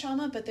capital T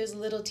trauma, but there's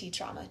little t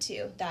trauma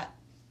too that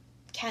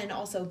can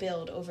also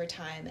build over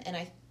time. And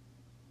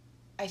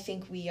I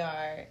think we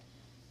are,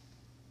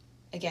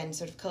 again,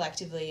 sort of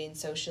collectively and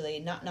socially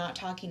not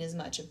talking as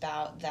much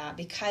about that,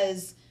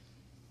 because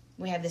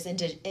we have this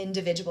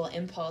individual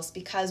impulse,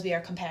 because we are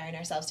comparing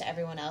ourselves to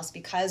everyone else,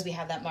 because we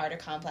have that martyr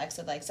complex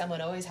of like, someone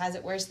always has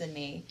it worse than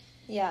me.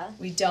 Yeah.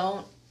 We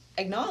don't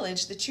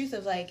acknowledge the truth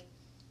of like,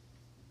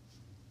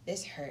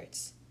 this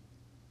hurts.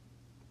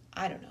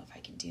 I don't know if I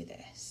can do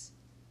this.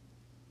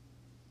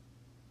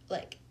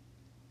 Like,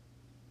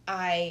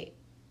 I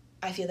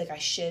feel like I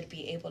should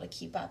be able to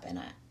keep up, and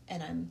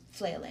I'm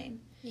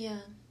flailing. Yeah.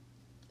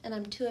 And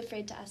I'm too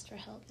afraid to ask for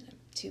help.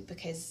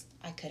 Because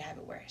I could have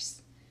it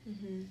worse.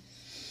 Mm-hmm.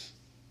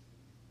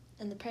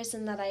 And the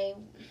person that I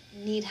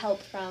need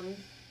help from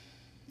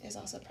is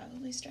also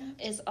probably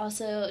strapped. Is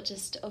also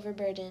just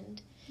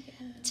overburdened.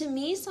 Yeah. To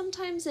me,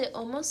 sometimes it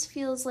almost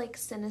feels like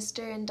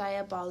sinister and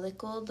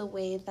diabolical, the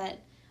way that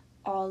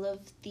all of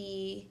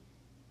the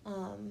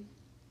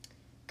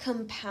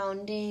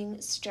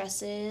compounding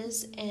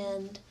stresses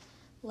and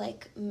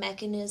like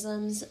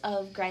mechanisms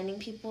of grinding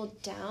people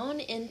down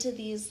into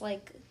these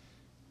like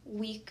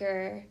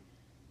weaker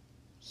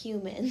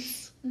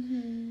humans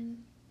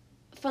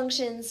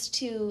functions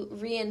to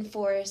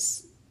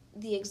reinforce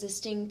the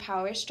existing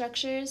power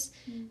structures.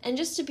 And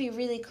just to be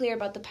really clear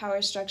about the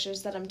power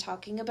structures that I'm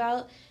talking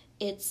about,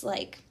 it's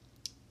like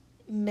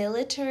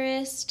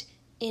militarist,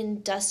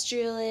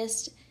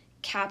 industrialist,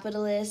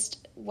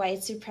 capitalist, white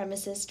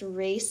supremacist,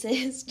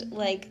 racist,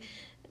 like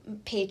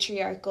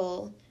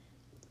patriarchal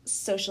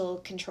social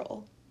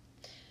control.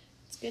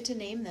 It's good to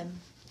name them.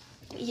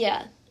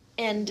 Yeah.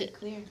 And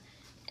clear.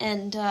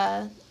 And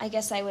I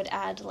guess I would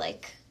add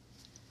like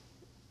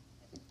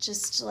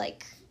just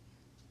like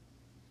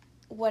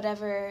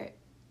whatever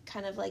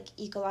kind of like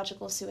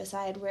ecological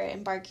suicide we're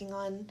embarking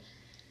on.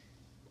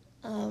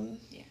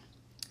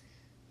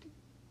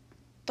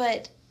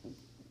 But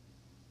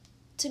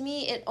to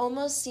me, it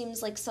almost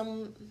seems like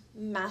some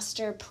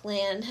master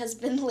plan has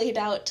been laid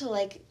out to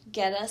like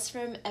get us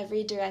from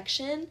every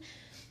direction.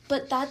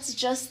 But that's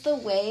just the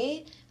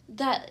way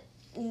that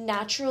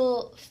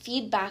natural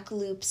feedback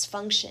loops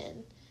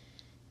function.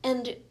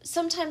 And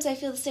sometimes I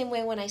feel the same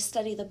way when I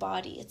study the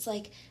body. It's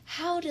like,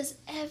 how does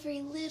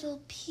every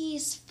little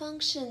piece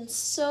function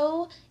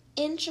so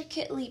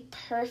intricately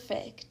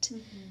perfect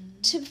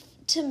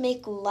to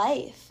make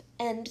life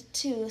and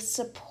to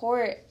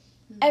support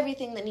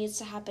everything that needs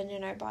to happen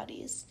in our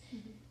bodies?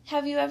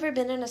 Have you ever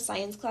been in a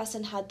science class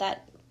and had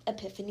that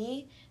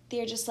epiphany?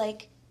 They're just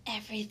like,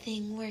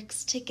 everything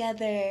works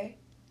together.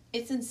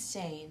 It's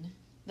insane.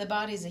 The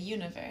body's a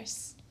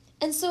universe.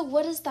 And so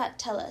what does that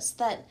tell us?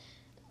 That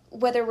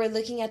whether we're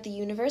looking at the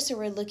universe or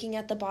we're looking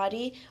at the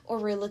body or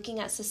we're looking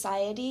at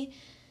society,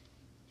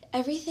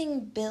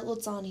 everything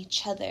builds on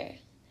each other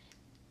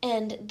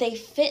and they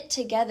fit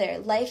together.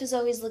 Life is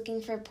always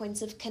looking for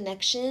points of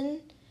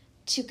connection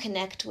to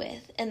connect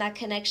with, and that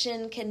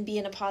connection can be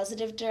in a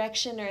positive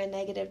direction or a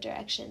negative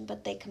direction,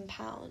 but they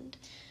compound.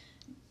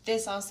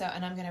 this also,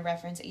 and I'm going to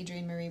reference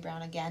Adrienne Marie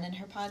Brown again in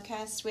her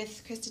podcast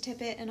with Krista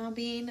Tippett and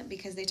Albeen,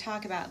 because they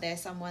talk about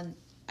this at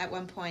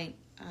one point.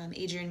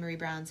 Adrienne Marie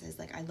Brown says,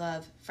 like, I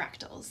love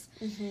fractals.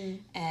 Mm-hmm.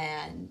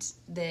 And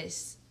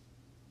this,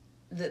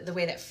 the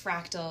way that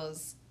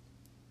fractals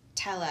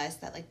tell us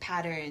that, like,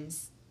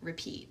 patterns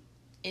repeat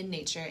in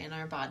nature, in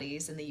our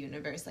bodies, in the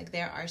universe. Like,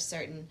 there are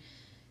certain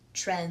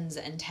trends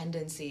and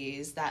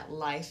tendencies that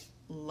life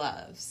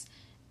loves,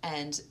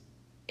 and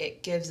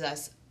it gives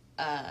us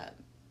a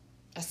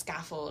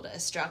scaffold, a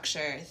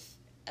structure,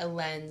 a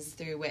lens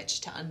through which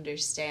to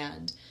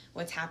understand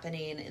what's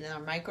happening in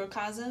our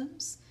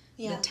microcosms,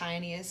 the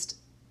tiniest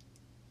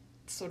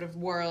sort of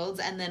worlds,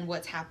 and then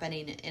what's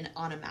happening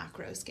on a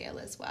macro scale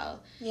as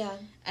well. Yeah.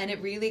 And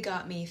it really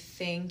got me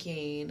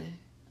thinking,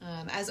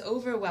 as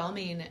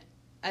overwhelming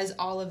as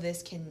all of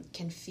this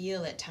can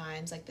feel at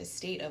times, like the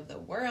state of the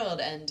world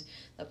and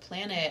the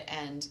planet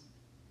and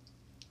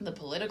the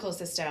political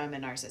system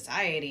and our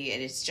society,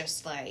 and it's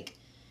just like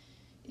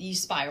you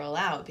spiral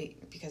out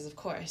because, of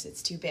course,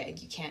 it's too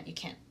big. You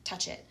can't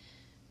touch it.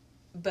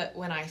 But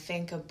when I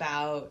think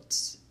about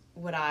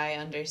what I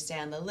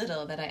understand, the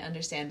little that I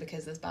understand,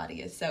 because this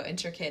body is so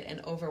intricate and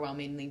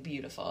overwhelmingly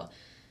beautiful,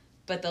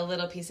 but the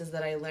little pieces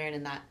that I learn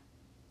and that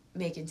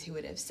make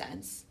intuitive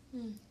sense,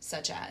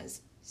 such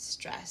as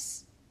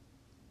stress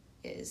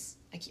is,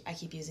 I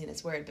keep using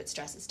this word, but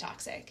stress is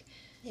toxic.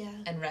 Yeah.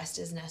 And rest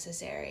is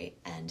necessary,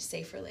 and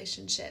safe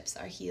relationships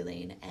are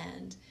healing,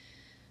 and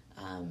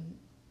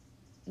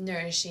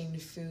nourishing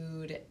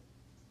food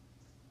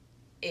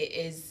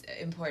is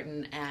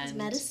important, and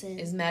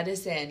is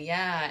medicine,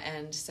 yeah.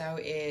 And so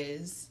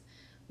is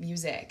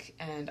music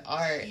and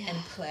art and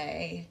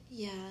play.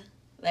 Yeah.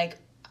 Like,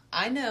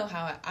 I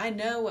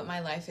know what my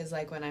life is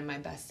like when I'm my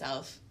best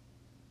self,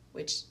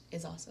 which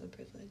is also a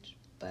privilege.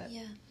 But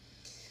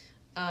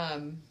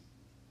and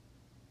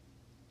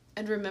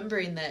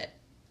remembering that,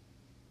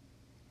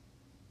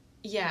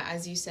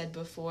 as you said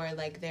before,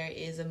 like, there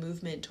is a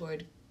movement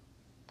toward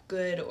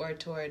good or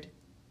toward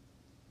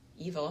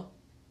evil.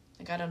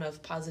 Like, I don't know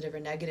if positive or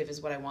negative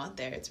is what I want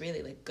there. It's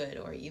really, like, good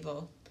or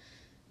evil.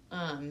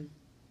 And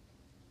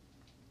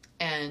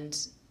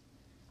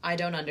I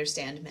don't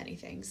understand many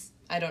things.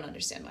 I don't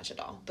understand much at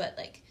all. But,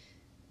 like,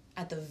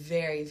 at the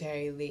very,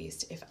 very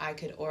least, if I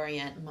could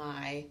orient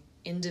my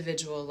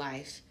individual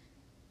life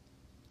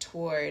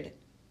toward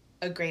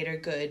a greater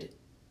good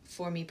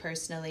for me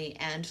personally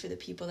and for the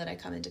people that I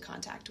come into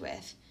contact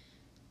with,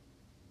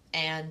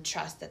 and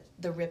trust that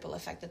the ripple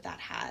effect that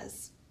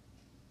has,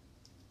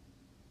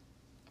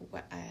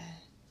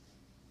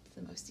 it's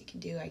the most you can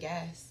do, I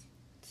guess.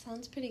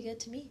 Sounds pretty good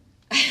to me.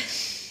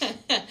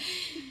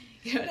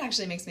 You know what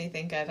actually makes me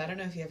think of, I don't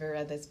know if you ever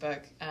read this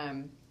book,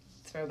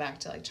 throwback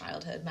to, like,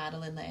 childhood,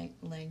 Madeleine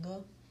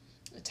L'Engle,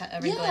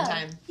 A Wrinkle in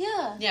Time.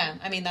 Yeah. Yeah,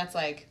 I mean, that's,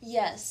 like,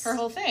 yes, her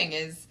whole thing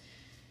is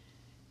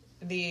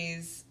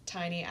these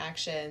tiny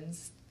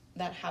actions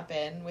that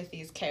happen with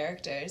these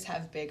characters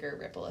have bigger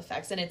ripple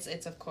effects. And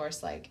it's of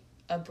course, like,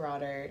 a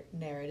broader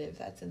narrative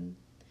that's in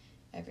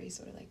every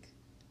sort of, like,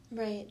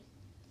 right,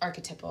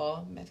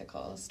 archetypal,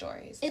 mythical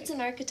stories. It's, like,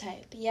 an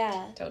archetype,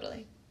 yeah.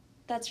 Totally.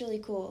 That's really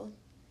cool.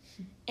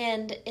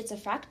 And it's a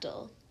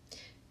fractal.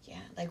 Yeah,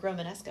 like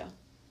Romanesco.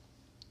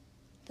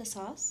 The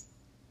sauce?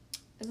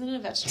 Isn't it a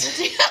vegetable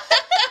too?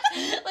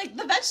 Like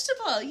the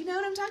vegetable, you know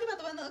what I'm talking about?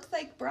 The one that looks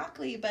like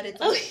broccoli, but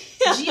it's like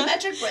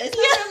geometric. Isn't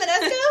that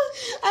Romanesco?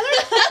 I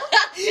don't know.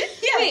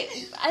 Yeah.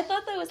 Wait, I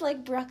thought that was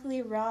like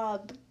broccoli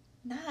rabe.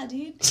 Nah,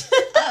 dude.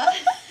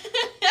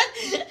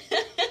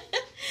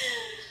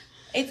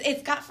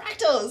 It's got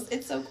fractals.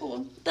 It's so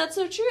cool. That's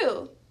so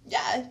true.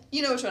 Yeah,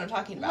 you know which one I'm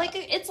talking about. Like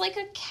it's like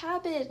a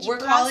cabbage. We're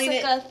calling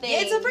it. Thing.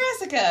 It's a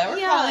brassica.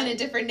 We're calling it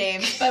different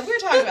names, but we're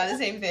talking about the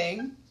same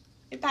thing.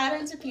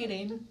 Patterns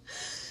repeating.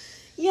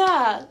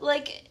 Yeah,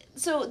 like,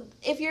 so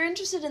if you're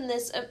interested in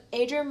this,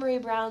 Adrienne Marie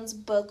Brown's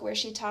book where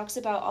she talks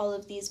about all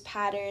of these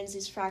patterns,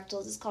 these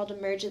fractals, is called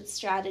Emergent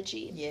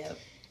Strategy. Yep.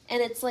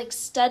 And it's like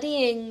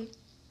studying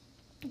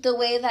the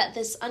way that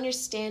this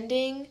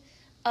understanding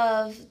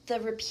of the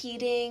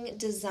repeating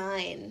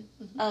design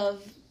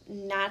of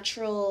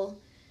natural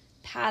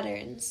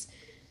patterns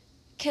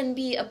can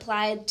be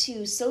applied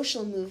to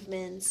social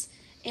movements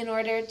in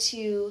order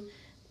to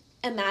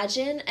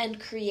imagine and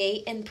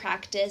create and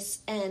practice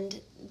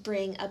and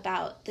bring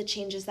about the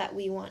changes that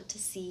we want to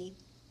see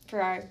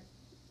for our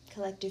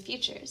collective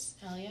futures.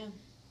 Hell yeah.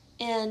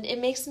 And it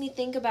makes me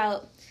think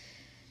about,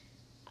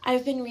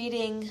 I've been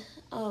reading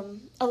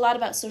a lot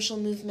about social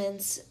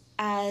movements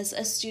as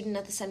a student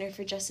at the Center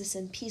for Justice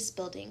and Peace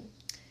Building.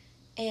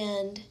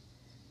 And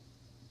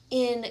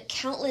in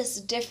countless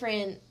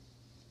different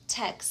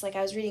texts, like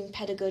I was reading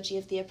Pedagogy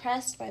of the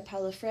Oppressed by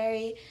Paulo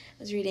Freire, I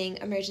was reading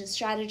Emergent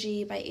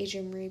Strategy by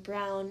Adrienne Marie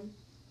Brown,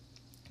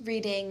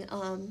 reading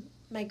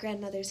My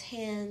Grandmother's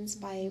Hands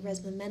by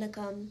Resmaa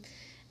Menakem,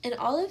 and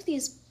all of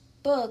these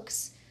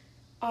books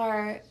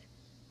are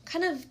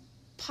kind of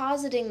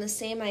positing the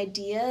same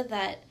idea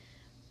that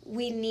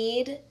we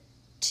need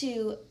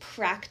to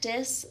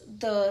practice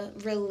the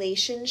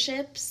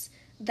relationships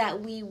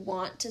that we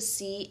want to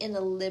see in a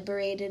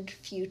liberated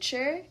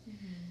future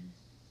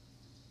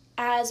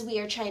as we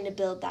are trying to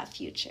build that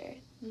future.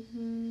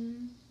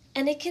 Mm-hmm.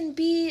 And it can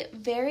be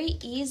very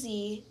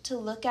easy to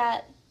look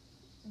at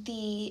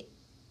the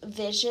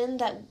vision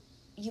that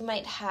you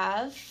might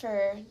have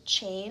for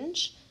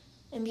change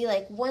and be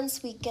like,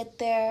 once we get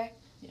there,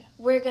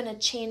 we're going to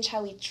change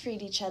how we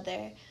treat each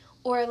other.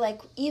 Or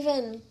like,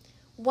 even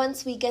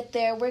once we get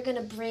there, we're going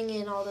to bring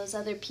in all those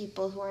other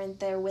people who aren't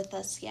there with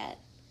us yet.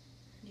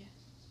 Yeah.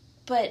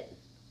 But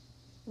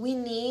we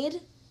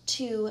need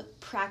to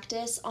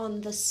practice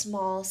on the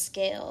small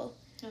scale.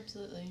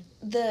 Absolutely.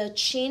 The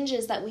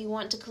changes that we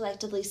want to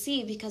collectively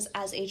see, because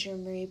as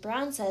Adrienne Maree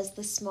Brown says,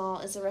 the small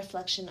is a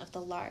reflection of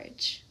the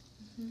large.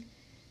 Mm-hmm.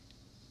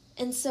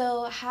 And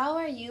so how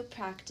are you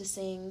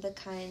practicing the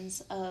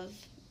kinds of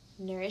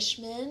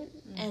nourishment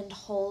and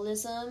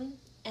holism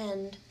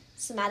and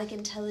somatic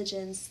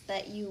intelligence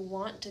that you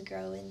want to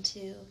grow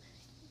into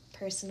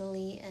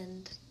personally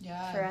and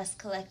for us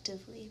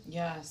collectively?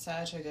 Yeah,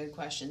 such a good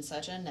question,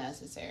 such a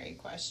necessary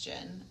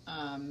question.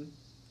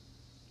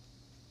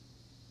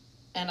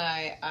 And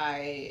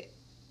I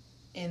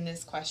in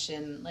this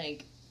question,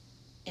 like,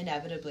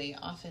 inevitably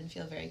often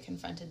feel very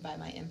confronted by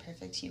my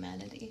imperfect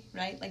humanity,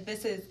 right? Like,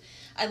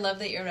 I love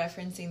that you're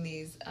referencing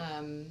these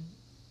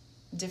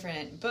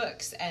different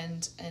books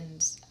and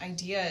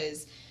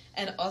ideas,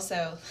 and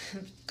also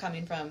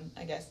coming from,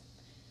 I guess,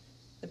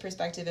 the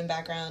perspective and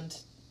background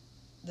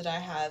that I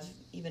have,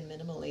 even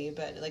minimally,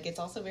 but like, it's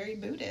also very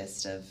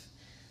Buddhist, of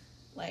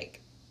like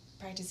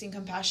practicing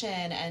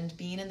compassion and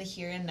being in the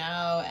here and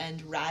now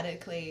and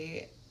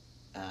radically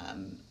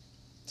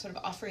sort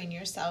of offering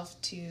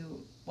yourself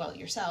to, well,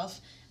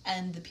 yourself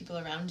and the people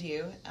around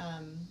you.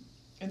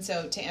 And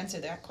so to answer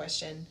that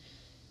question,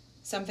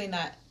 something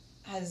that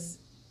has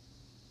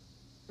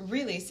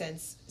really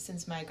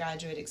since my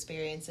graduate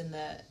experience in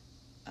the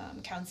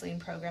counseling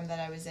program that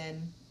I was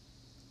in,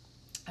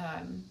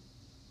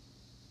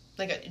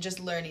 just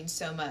learning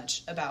so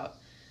much about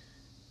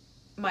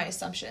my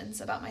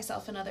assumptions about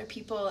myself and other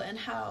people, and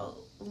how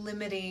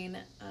limiting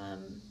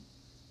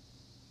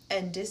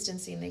and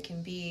distancing they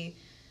can be,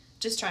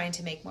 just trying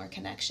to make more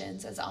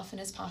connections as often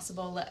as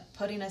possible,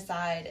 putting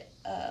aside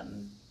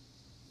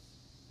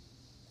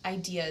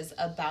ideas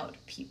about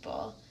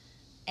people,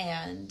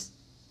 and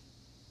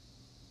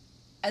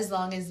as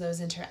long as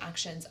those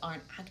interactions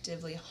aren't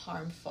actively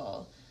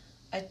harmful,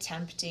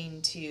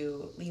 attempting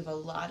to leave a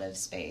lot of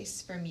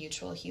space for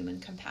mutual human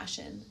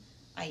compassion,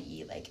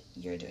 i.e. like,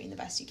 you're doing the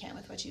best you can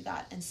with what you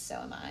got, and so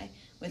am I,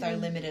 with our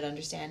limited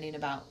understanding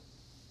about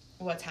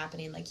what's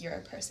happening. Like, you're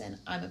a person,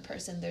 I'm a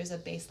person, there's a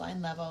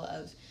baseline level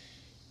of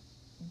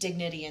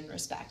dignity and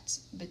respect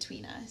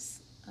between us.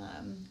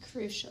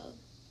 Crucial.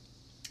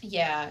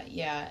 Yeah,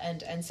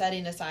 and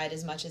setting aside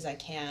as much as I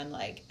can,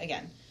 like,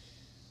 again,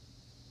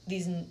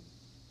 these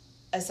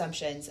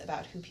assumptions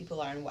about who people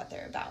are and what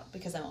they're about,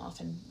 because I'm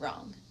often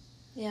wrong.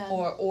 Yeah.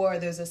 Or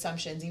those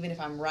assumptions, even if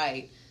I'm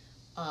right,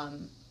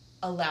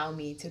 allow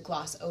me to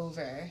gloss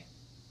over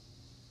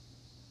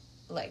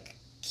like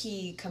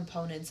key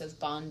components of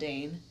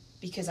bonding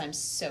because I'm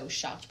so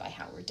shocked by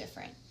how we're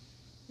different.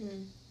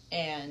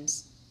 And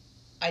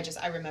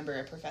I remember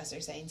a professor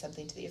saying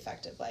something to the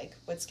effect of like,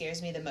 what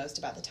scares me the most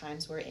about the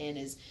times we're in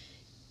is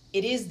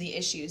the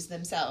issues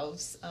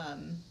themselves,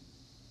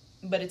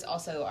 but it's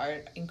also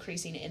our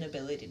increasing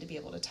inability to be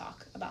able to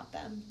talk about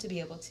them, to be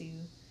able to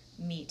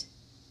meet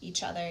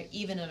each other,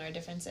 even in our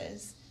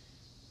differences.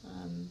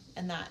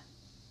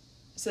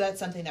 So that's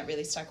something that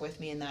really stuck with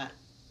me and that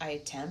I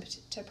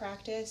attempt to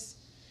practice.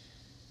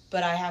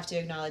 But I have to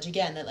acknowledge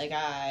again that like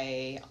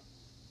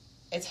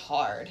it's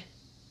hard.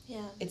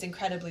 Yeah. It's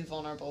incredibly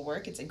vulnerable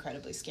work. It's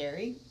incredibly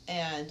scary.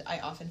 And I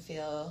often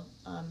feel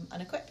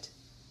unequipped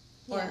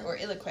or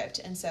ill-equipped.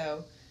 And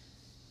so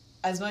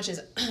as much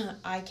as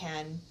I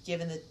can,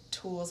 given the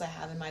tools I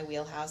have in my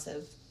wheelhouse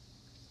of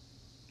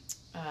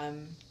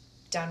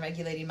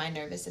down-regulating my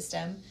nervous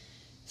system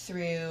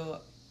through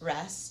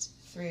rest,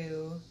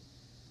 through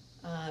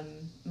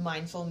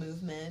mindful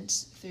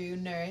movement, through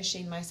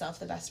nourishing myself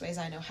the best ways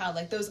I know how,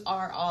 like those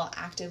are all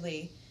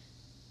actively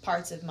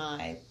parts of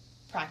my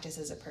practice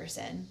as a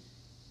person.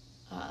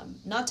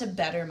 Not to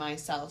better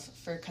myself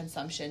for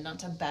consumption, not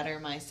to better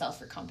myself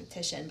for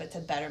competition, but to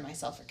better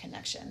myself for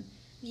connection.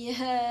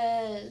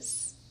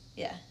 Yes.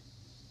 Yeah.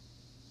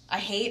 I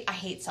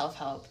hate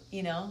self-help,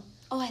 you know?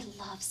 Oh, I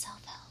love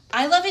self-help.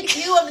 I love it too.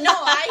 No,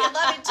 I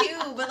love it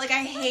too, but like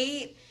I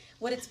hate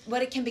what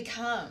it can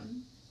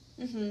become.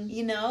 Mm-hmm.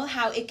 You know,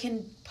 how it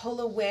can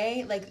pull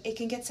away, like it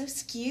can get so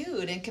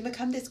skewed and can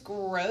become this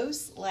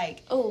gross,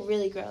 like... Oh,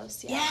 really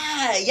gross,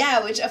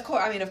 Yeah, which of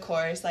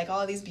course, like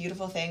all these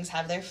beautiful things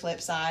have their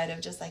flip side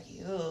of just like,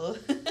 ew.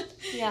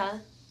 Yeah.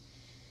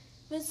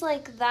 It's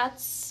like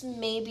that's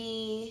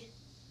maybe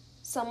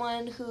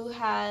someone who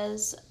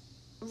has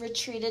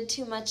retreated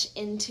too much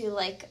into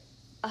like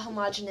a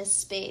homogenous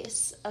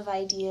space of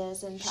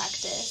ideas and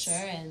practice. Sure,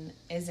 and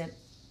isn't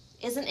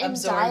in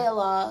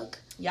dialogue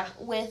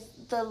with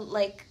the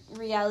like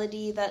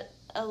reality that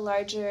a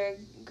larger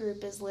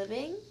group is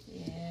living.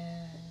 Yeah.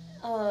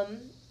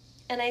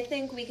 And I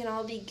think we can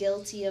all be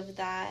guilty of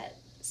that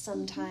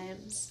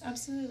sometimes.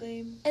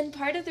 Absolutely. And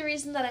part of the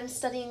reason that I'm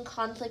studying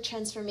conflict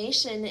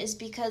transformation is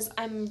because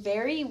I'm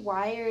very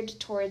wired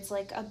towards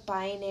like a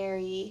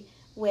binary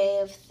way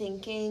of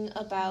thinking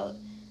about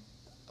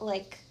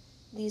like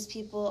these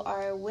people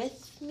are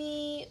with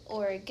me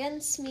or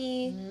against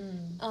me.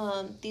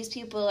 These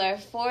people are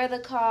for the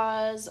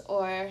cause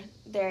or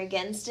they're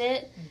against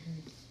it.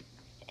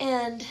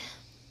 And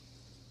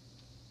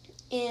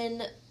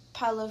in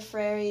Paulo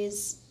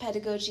Freire's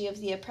Pedagogy of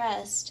the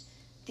Oppressed,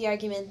 the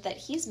argument that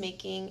he's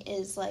making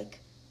is like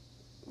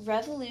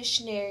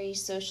revolutionary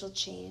social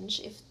change,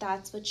 if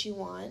that's what you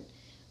want,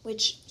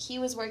 which he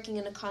was working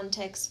in a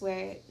context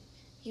where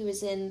he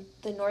was in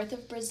the north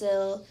of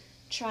Brazil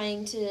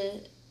trying to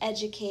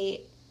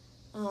educate,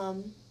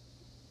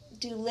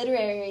 do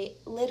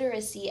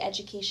literacy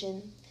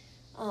education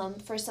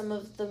for some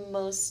of the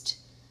most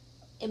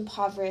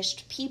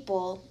impoverished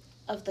people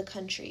of the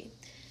country.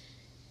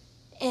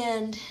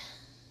 And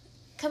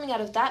coming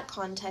out of that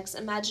context,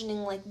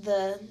 imagining like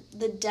the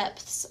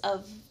depths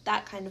of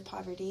that kind of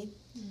poverty,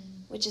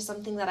 which is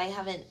something that I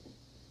haven't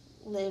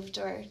lived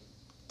or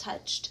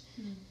touched.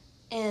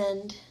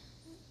 And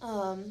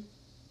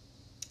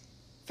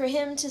for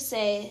him to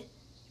say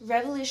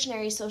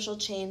revolutionary social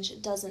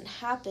change doesn't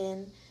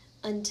happen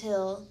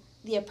until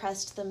the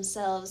oppressed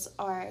themselves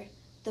are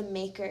the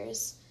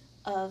makers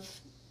of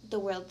the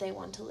world they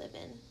want to live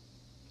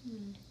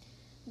in.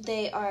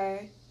 They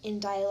are in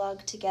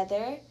dialogue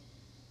together,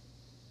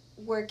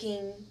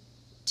 working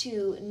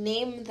to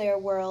name their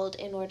world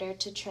in order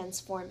to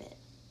transform it.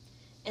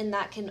 And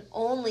that can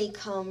only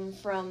come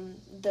from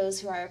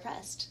those who are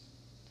oppressed.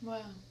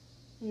 Wow.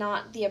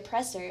 Not the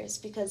oppressors,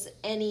 because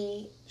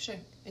any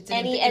It's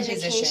any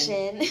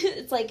education,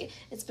 it's like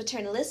it's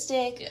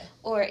paternalistic,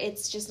 or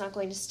it's just not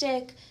going to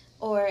stick,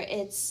 or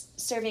it's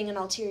serving an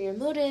ulterior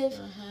motive.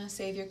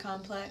 Savior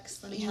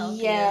complex. Let me help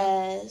you.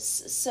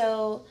 Yes.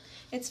 So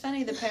it's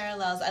funny, the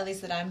parallels, at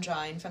least that I'm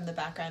drawing from the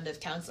background of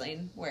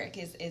counseling work,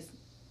 is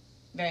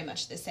very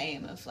much the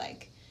same. Of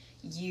like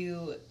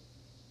you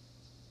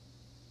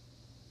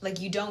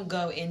don't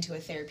go into a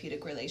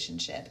therapeutic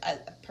relationship,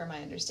 per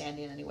my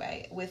understanding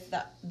anyway, with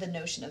the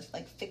notion of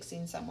like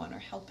fixing someone or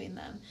helping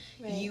them.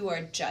 Right. You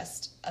are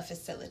just a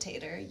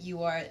facilitator.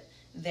 You are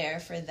there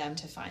for them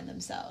to find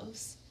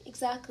themselves.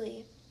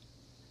 Exactly.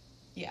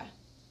 Yeah.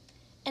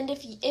 And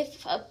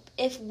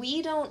if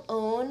we don't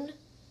own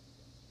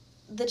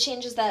the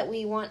changes that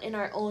we want in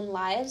our own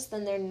lives,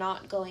 then we're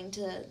not going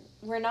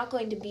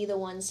to be the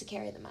ones to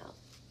carry them out.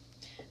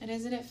 And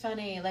isn't it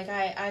funny, like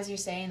as you're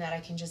saying that, I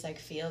can just like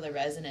feel the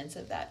resonance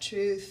of that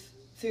truth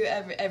through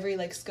every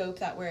like scope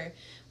that we're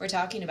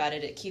talking about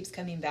it. It keeps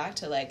coming back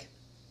to like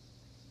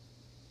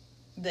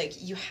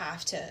you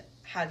have to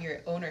have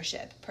your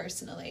ownership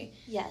personally.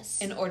 Yes.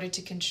 In order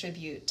to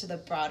contribute to the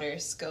broader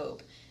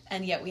scope.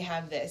 And yet we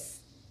have this,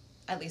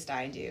 at least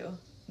I do,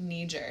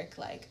 knee jerk,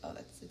 like, oh,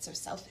 it's so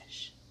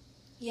selfish.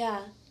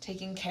 Yeah.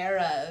 Taking care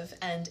of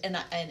and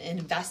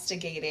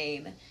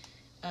investigating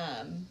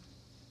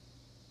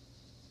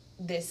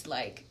this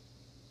like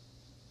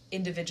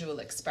individual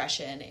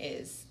expression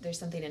there's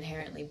something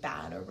inherently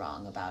bad or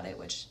wrong about it,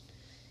 which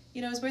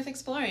is worth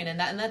exploring. And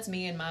that's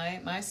me and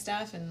my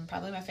stuff, and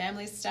probably my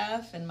family's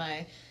stuff, and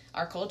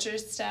our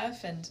culture's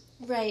stuff, and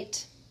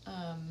right.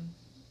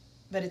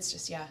 But it's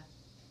just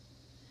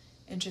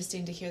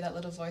interesting to hear that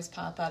little voice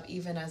pop up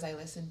even as I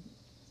listen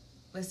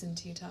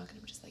to you talk, and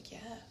I'm just like,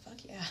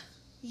 fuck yeah.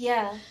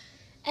 Yeah.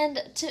 And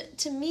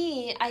to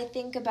me, I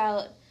think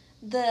about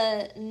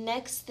the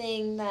next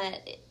thing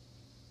that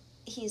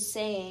he's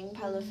saying,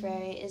 Paulo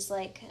Freire, is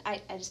like, I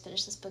just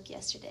finished this book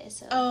yesterday,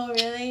 so... Oh,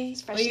 really?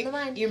 It's fresh in the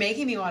mind. You're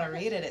making me want to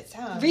read it, it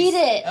sounds... Read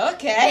it!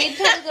 Okay. Read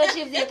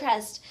Pedagogy of the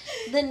Oppressed.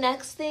 The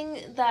next thing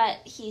that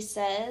he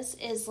says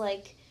is,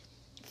 like,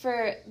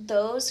 for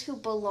those who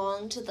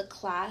belong to the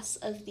class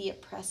of the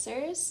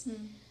oppressors,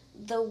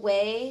 the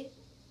way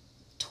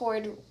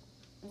toward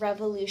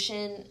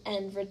revolution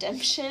and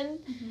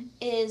redemption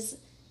is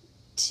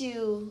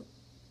to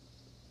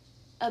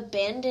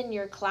abandon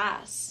your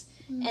class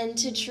and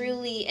to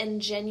truly and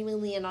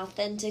genuinely and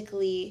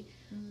authentically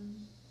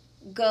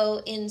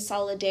go in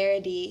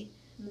solidarity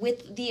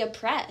with the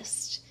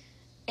oppressed,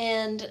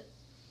 and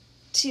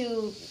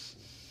to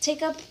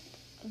take up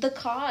the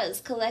cause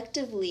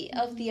collectively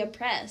of the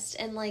oppressed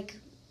and like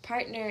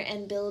partner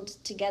and build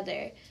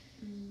together.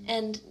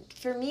 And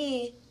for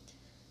me,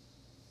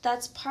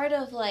 that's part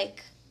of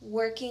like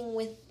working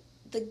with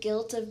the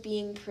guilt of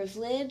being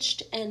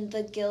privileged and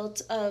the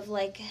guilt of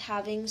like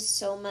having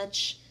so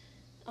much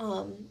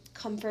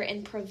comfort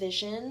and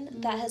provision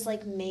that has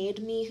like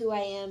made me who I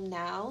am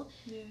now.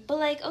 But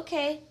like,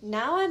 okay,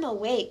 now I'm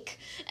awake,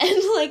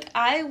 and like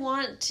I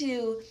want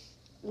to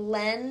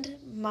lend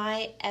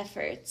my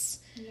efforts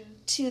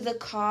to the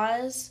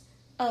cause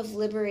of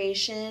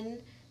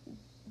liberation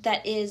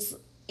that is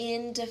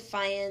in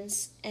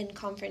defiance and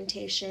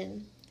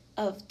confrontation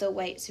of the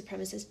white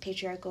supremacist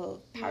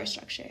patriarchal power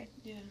structure.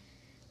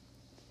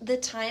 The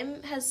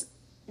time has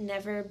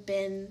never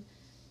been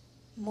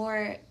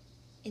more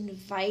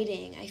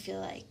inviting, I feel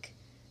like,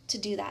 to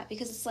do that.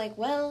 Because it's like,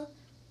 well,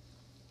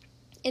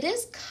 it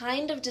is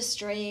kind of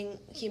destroying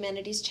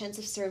humanity's chance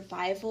of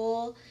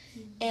survival.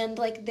 Mm-hmm. And,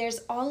 like, there's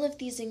all of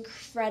these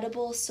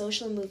incredible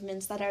social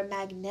movements that are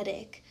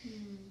magnetic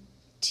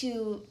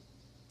to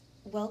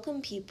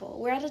welcome people.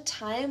 We're at a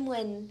time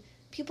when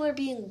people are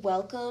being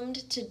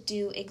welcomed to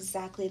do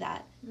exactly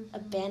that.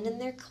 Abandon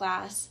their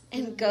class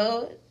and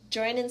go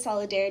join in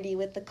solidarity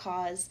with the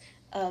cause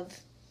of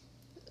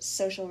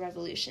social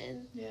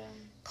revolution.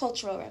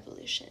 Cultural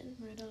revolution.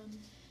 Right on.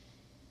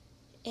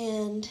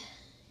 And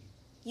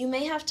you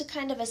may have to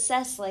kind of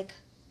assess, like,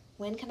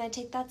 when can I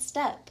take that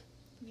step?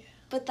 Yeah.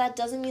 But that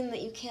doesn't mean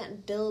that you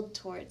can't build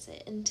towards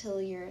it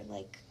until you're,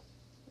 like,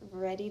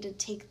 ready to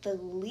take the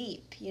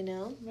leap, you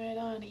know? Right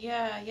on.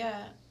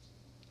 Yeah.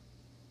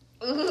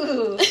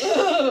 Ooh.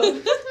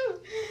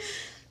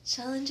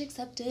 Challenge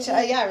accepted.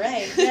 Yeah,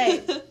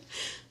 right.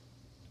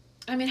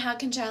 I mean, how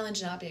can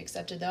challenge not be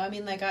accepted, though? I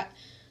mean, like,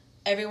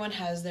 everyone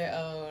has their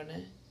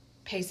own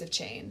pace of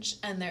change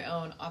and their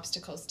own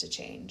obstacles to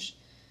change.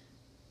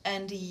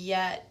 And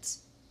yet,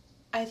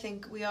 I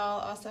think we all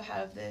also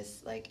have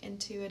this, like,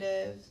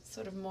 intuitive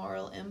sort of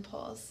moral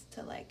impulse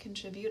to, like,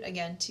 contribute,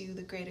 again, to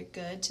the greater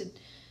good, to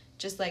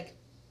just, like,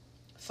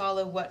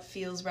 follow what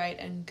feels right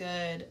and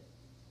good.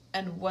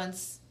 And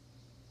once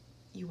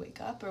you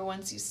wake up, or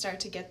once you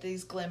start to get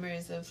these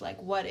glimmers of,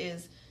 like, what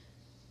is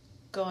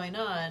going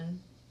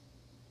on,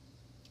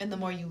 and the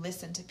more you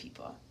listen to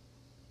people,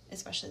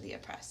 especially the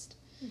oppressed,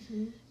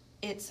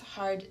 it's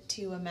hard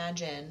to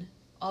imagine,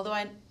 although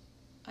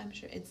I'm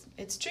sure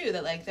it's true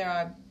that, like, there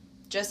are,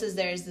 just as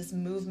there is this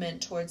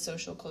movement towards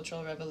social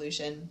cultural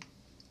revolution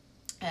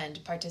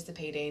and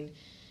participating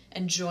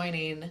and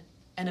joining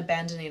and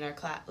abandoning our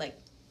class, like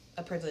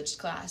a privileged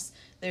class,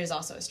 there's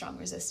also a strong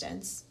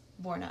resistance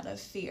born out of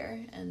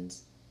fear and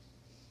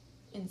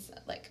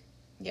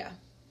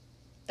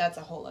that's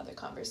a whole other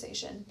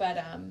conversation.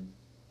 But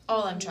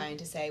all I'm trying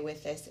to say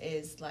with this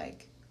is,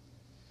 like,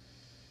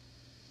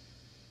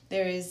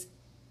 there is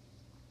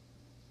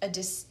a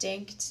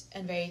distinct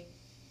and very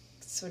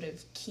sort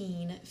of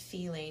keen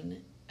feeling,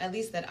 at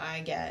least that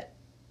I get,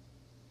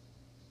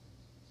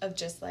 of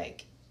just,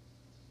 like,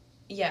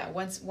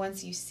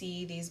 once you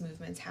see these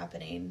movements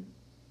happening,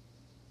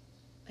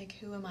 like,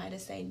 who am I to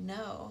say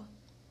no?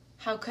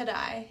 How could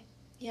I?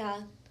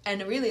 Yeah.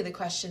 And really the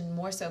question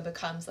more so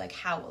becomes, like,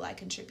 how will I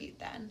contribute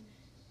then?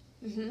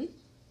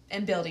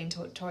 And building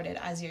toward it,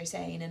 as you're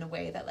saying, in a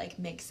way that, like,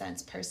 makes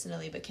sense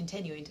personally, but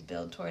continuing to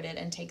build toward it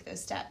and take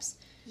those steps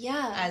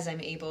as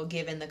I'm able,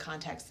 given the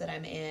context that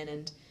I'm in.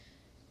 And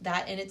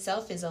that in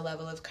itself is a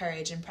level of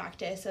courage and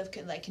practice of,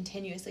 like,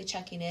 continuously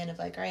checking in of,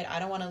 like, all right, I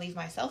don't want to leave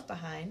myself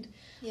behind.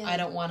 I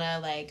don't want to,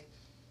 like,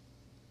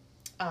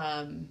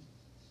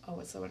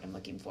 what's the word I'm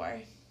looking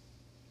for?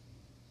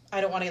 I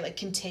don't want to, like,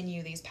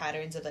 continue these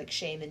patterns of, like,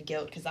 shame and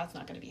guilt, because that's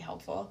not going to be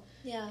helpful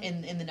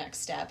in the next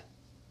step.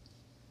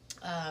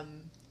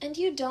 And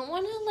you don't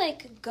want to,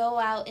 like, go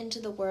out into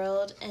the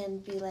world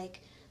and be like,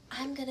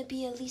 I'm going to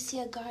be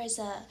Alicia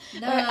Garza.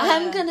 Or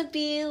I'm going to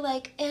be,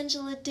 like,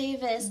 Angela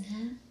Davis.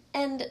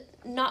 And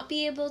not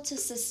be able to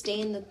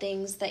sustain the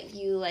things that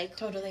you, like...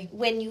 Totally.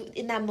 When you,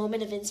 in that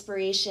moment of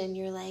inspiration,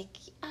 you're like,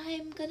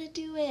 I'm gonna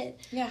do it.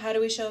 Yeah, how do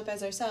we show up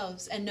as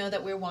ourselves and know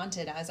that we're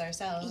wanted as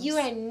ourselves? You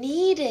are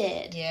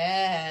needed.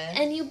 Yeah.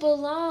 And you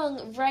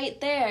belong right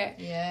there.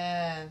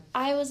 Yeah.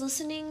 I was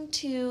listening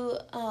to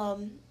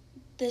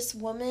this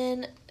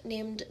woman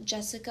named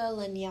Jessica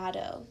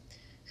Lanyadoo,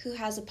 who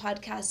has a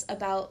podcast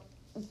about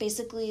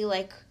basically,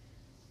 like,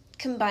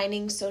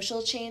 combining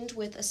social change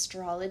with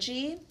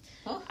astrology.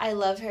 Oh. I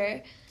love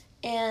her.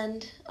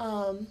 And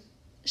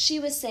she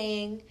was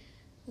saying,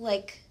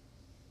 like,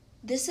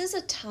 this is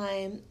a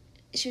time...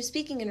 She was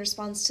speaking in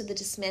response to the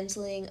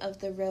dismantling of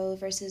the Roe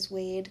versus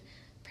Wade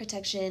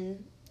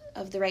protection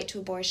of the right to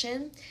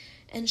abortion.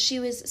 And she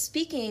was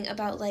speaking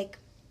about, like,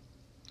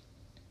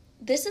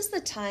 this is the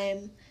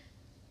time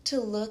to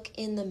look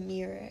in the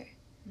mirror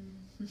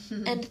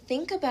and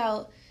think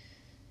about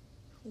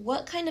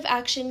what kind of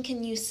action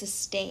can you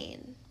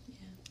sustain. Yeah.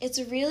 It's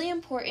really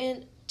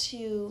important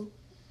to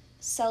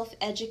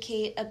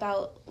self-educate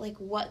about, like,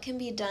 what can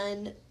be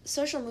done.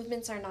 Social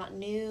movements are not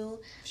new.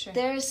 Sure.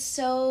 There's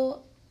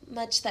so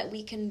much that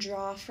we can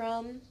draw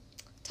from.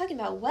 Talking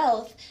about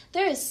wealth,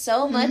 there is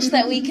so much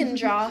that we can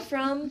draw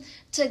from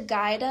to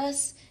guide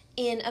us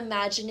in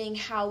imagining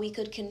how we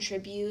could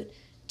contribute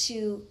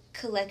to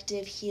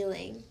collective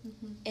healing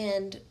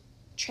and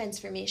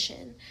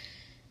transformation.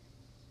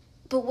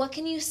 But what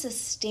can you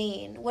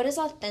sustain? What is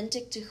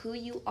authentic to who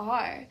you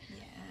are?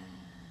 Yeah.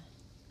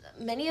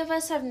 Many of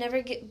us have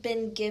never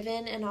been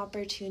given an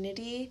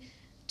opportunity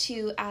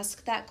to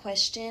ask that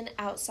question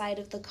outside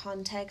of the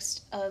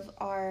context of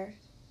our,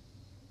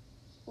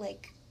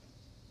 like,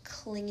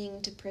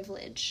 clinging to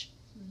privilege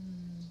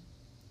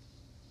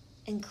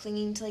and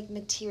clinging to, like,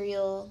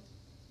 material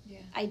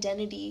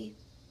identity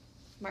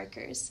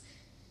markers.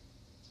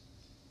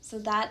 So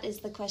that is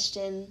the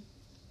question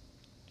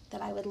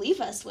that I would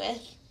leave us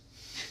with.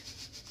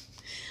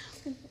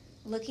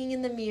 looking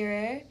in the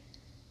mirror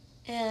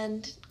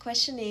and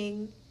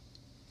questioning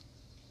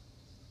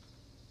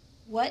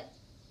what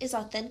is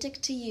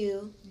authentic to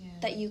you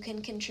that you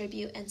can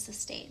contribute and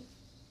sustain.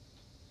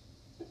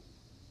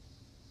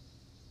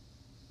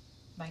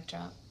 Mic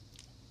drop.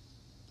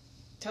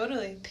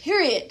 Totally.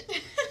 Period.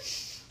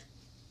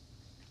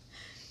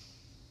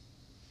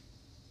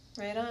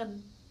 Right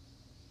on.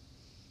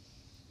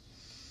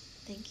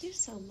 Thank you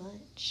so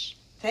much.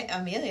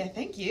 Amelia,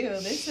 thank you.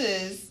 This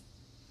is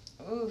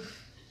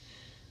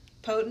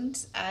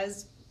potent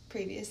as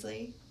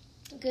previously.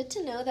 Good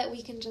to know that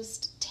we can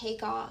just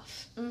take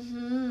off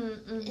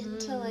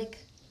into, like,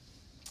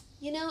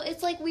 you know,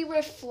 it's like we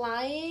were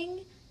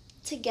flying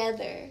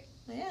together.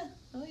 Yeah.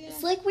 Oh, yeah.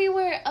 It's like we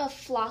were a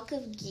flock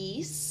of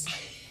geese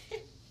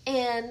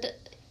and,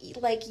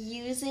 like,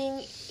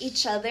 using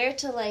each other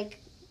to, like,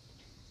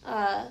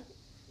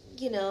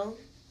 you know,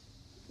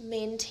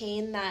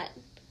 maintain that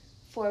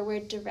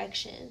forward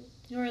direction.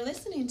 We're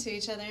listening to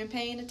each other and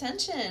paying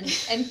attention,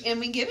 and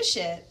we give a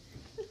shit.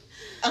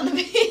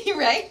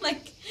 Right?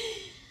 Like,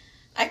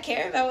 I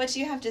care about what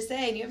you have to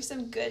say, and you have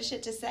some good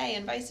shit to say,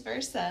 and vice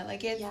versa.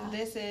 Like,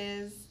 this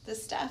is the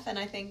stuff, and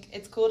I think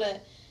it's cool to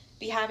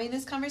be having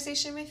this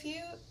conversation with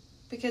you,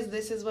 because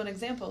this is one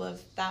example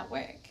of that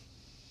work.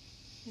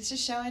 It's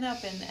just showing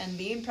up and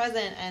being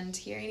present and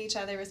hearing each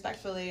other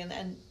respectfully,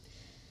 and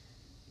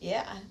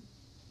yeah.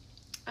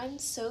 I'm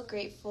so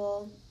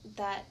grateful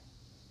that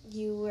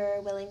you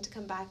were willing to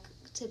come back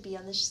to be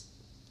on this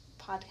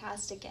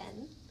podcast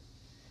again.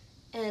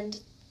 And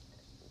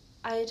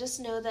I just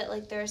know that,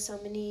 like, there are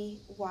so many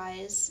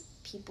wise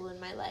people in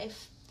my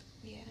life.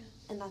 Yeah.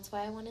 And that's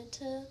why I wanted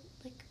to,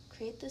 like,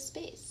 create this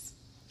space.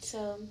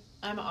 So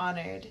I'm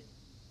honored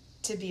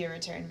to be a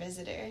return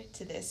visitor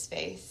to this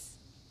space.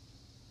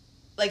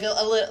 Like, a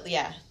little,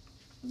 yeah.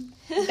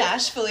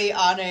 Bashfully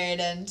honored,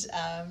 and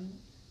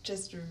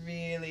just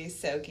really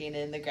soaking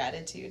in the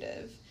gratitude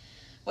of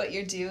what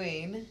you're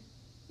doing,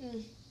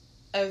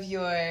 of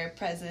your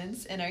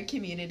presence in our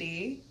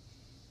community,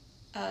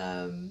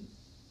 and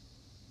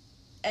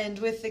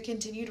with the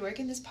continued work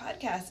in this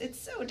podcast. It's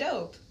so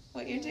dope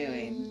what you're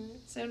doing.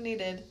 So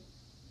needed.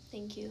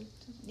 Thank you.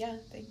 Yeah,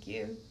 thank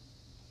you.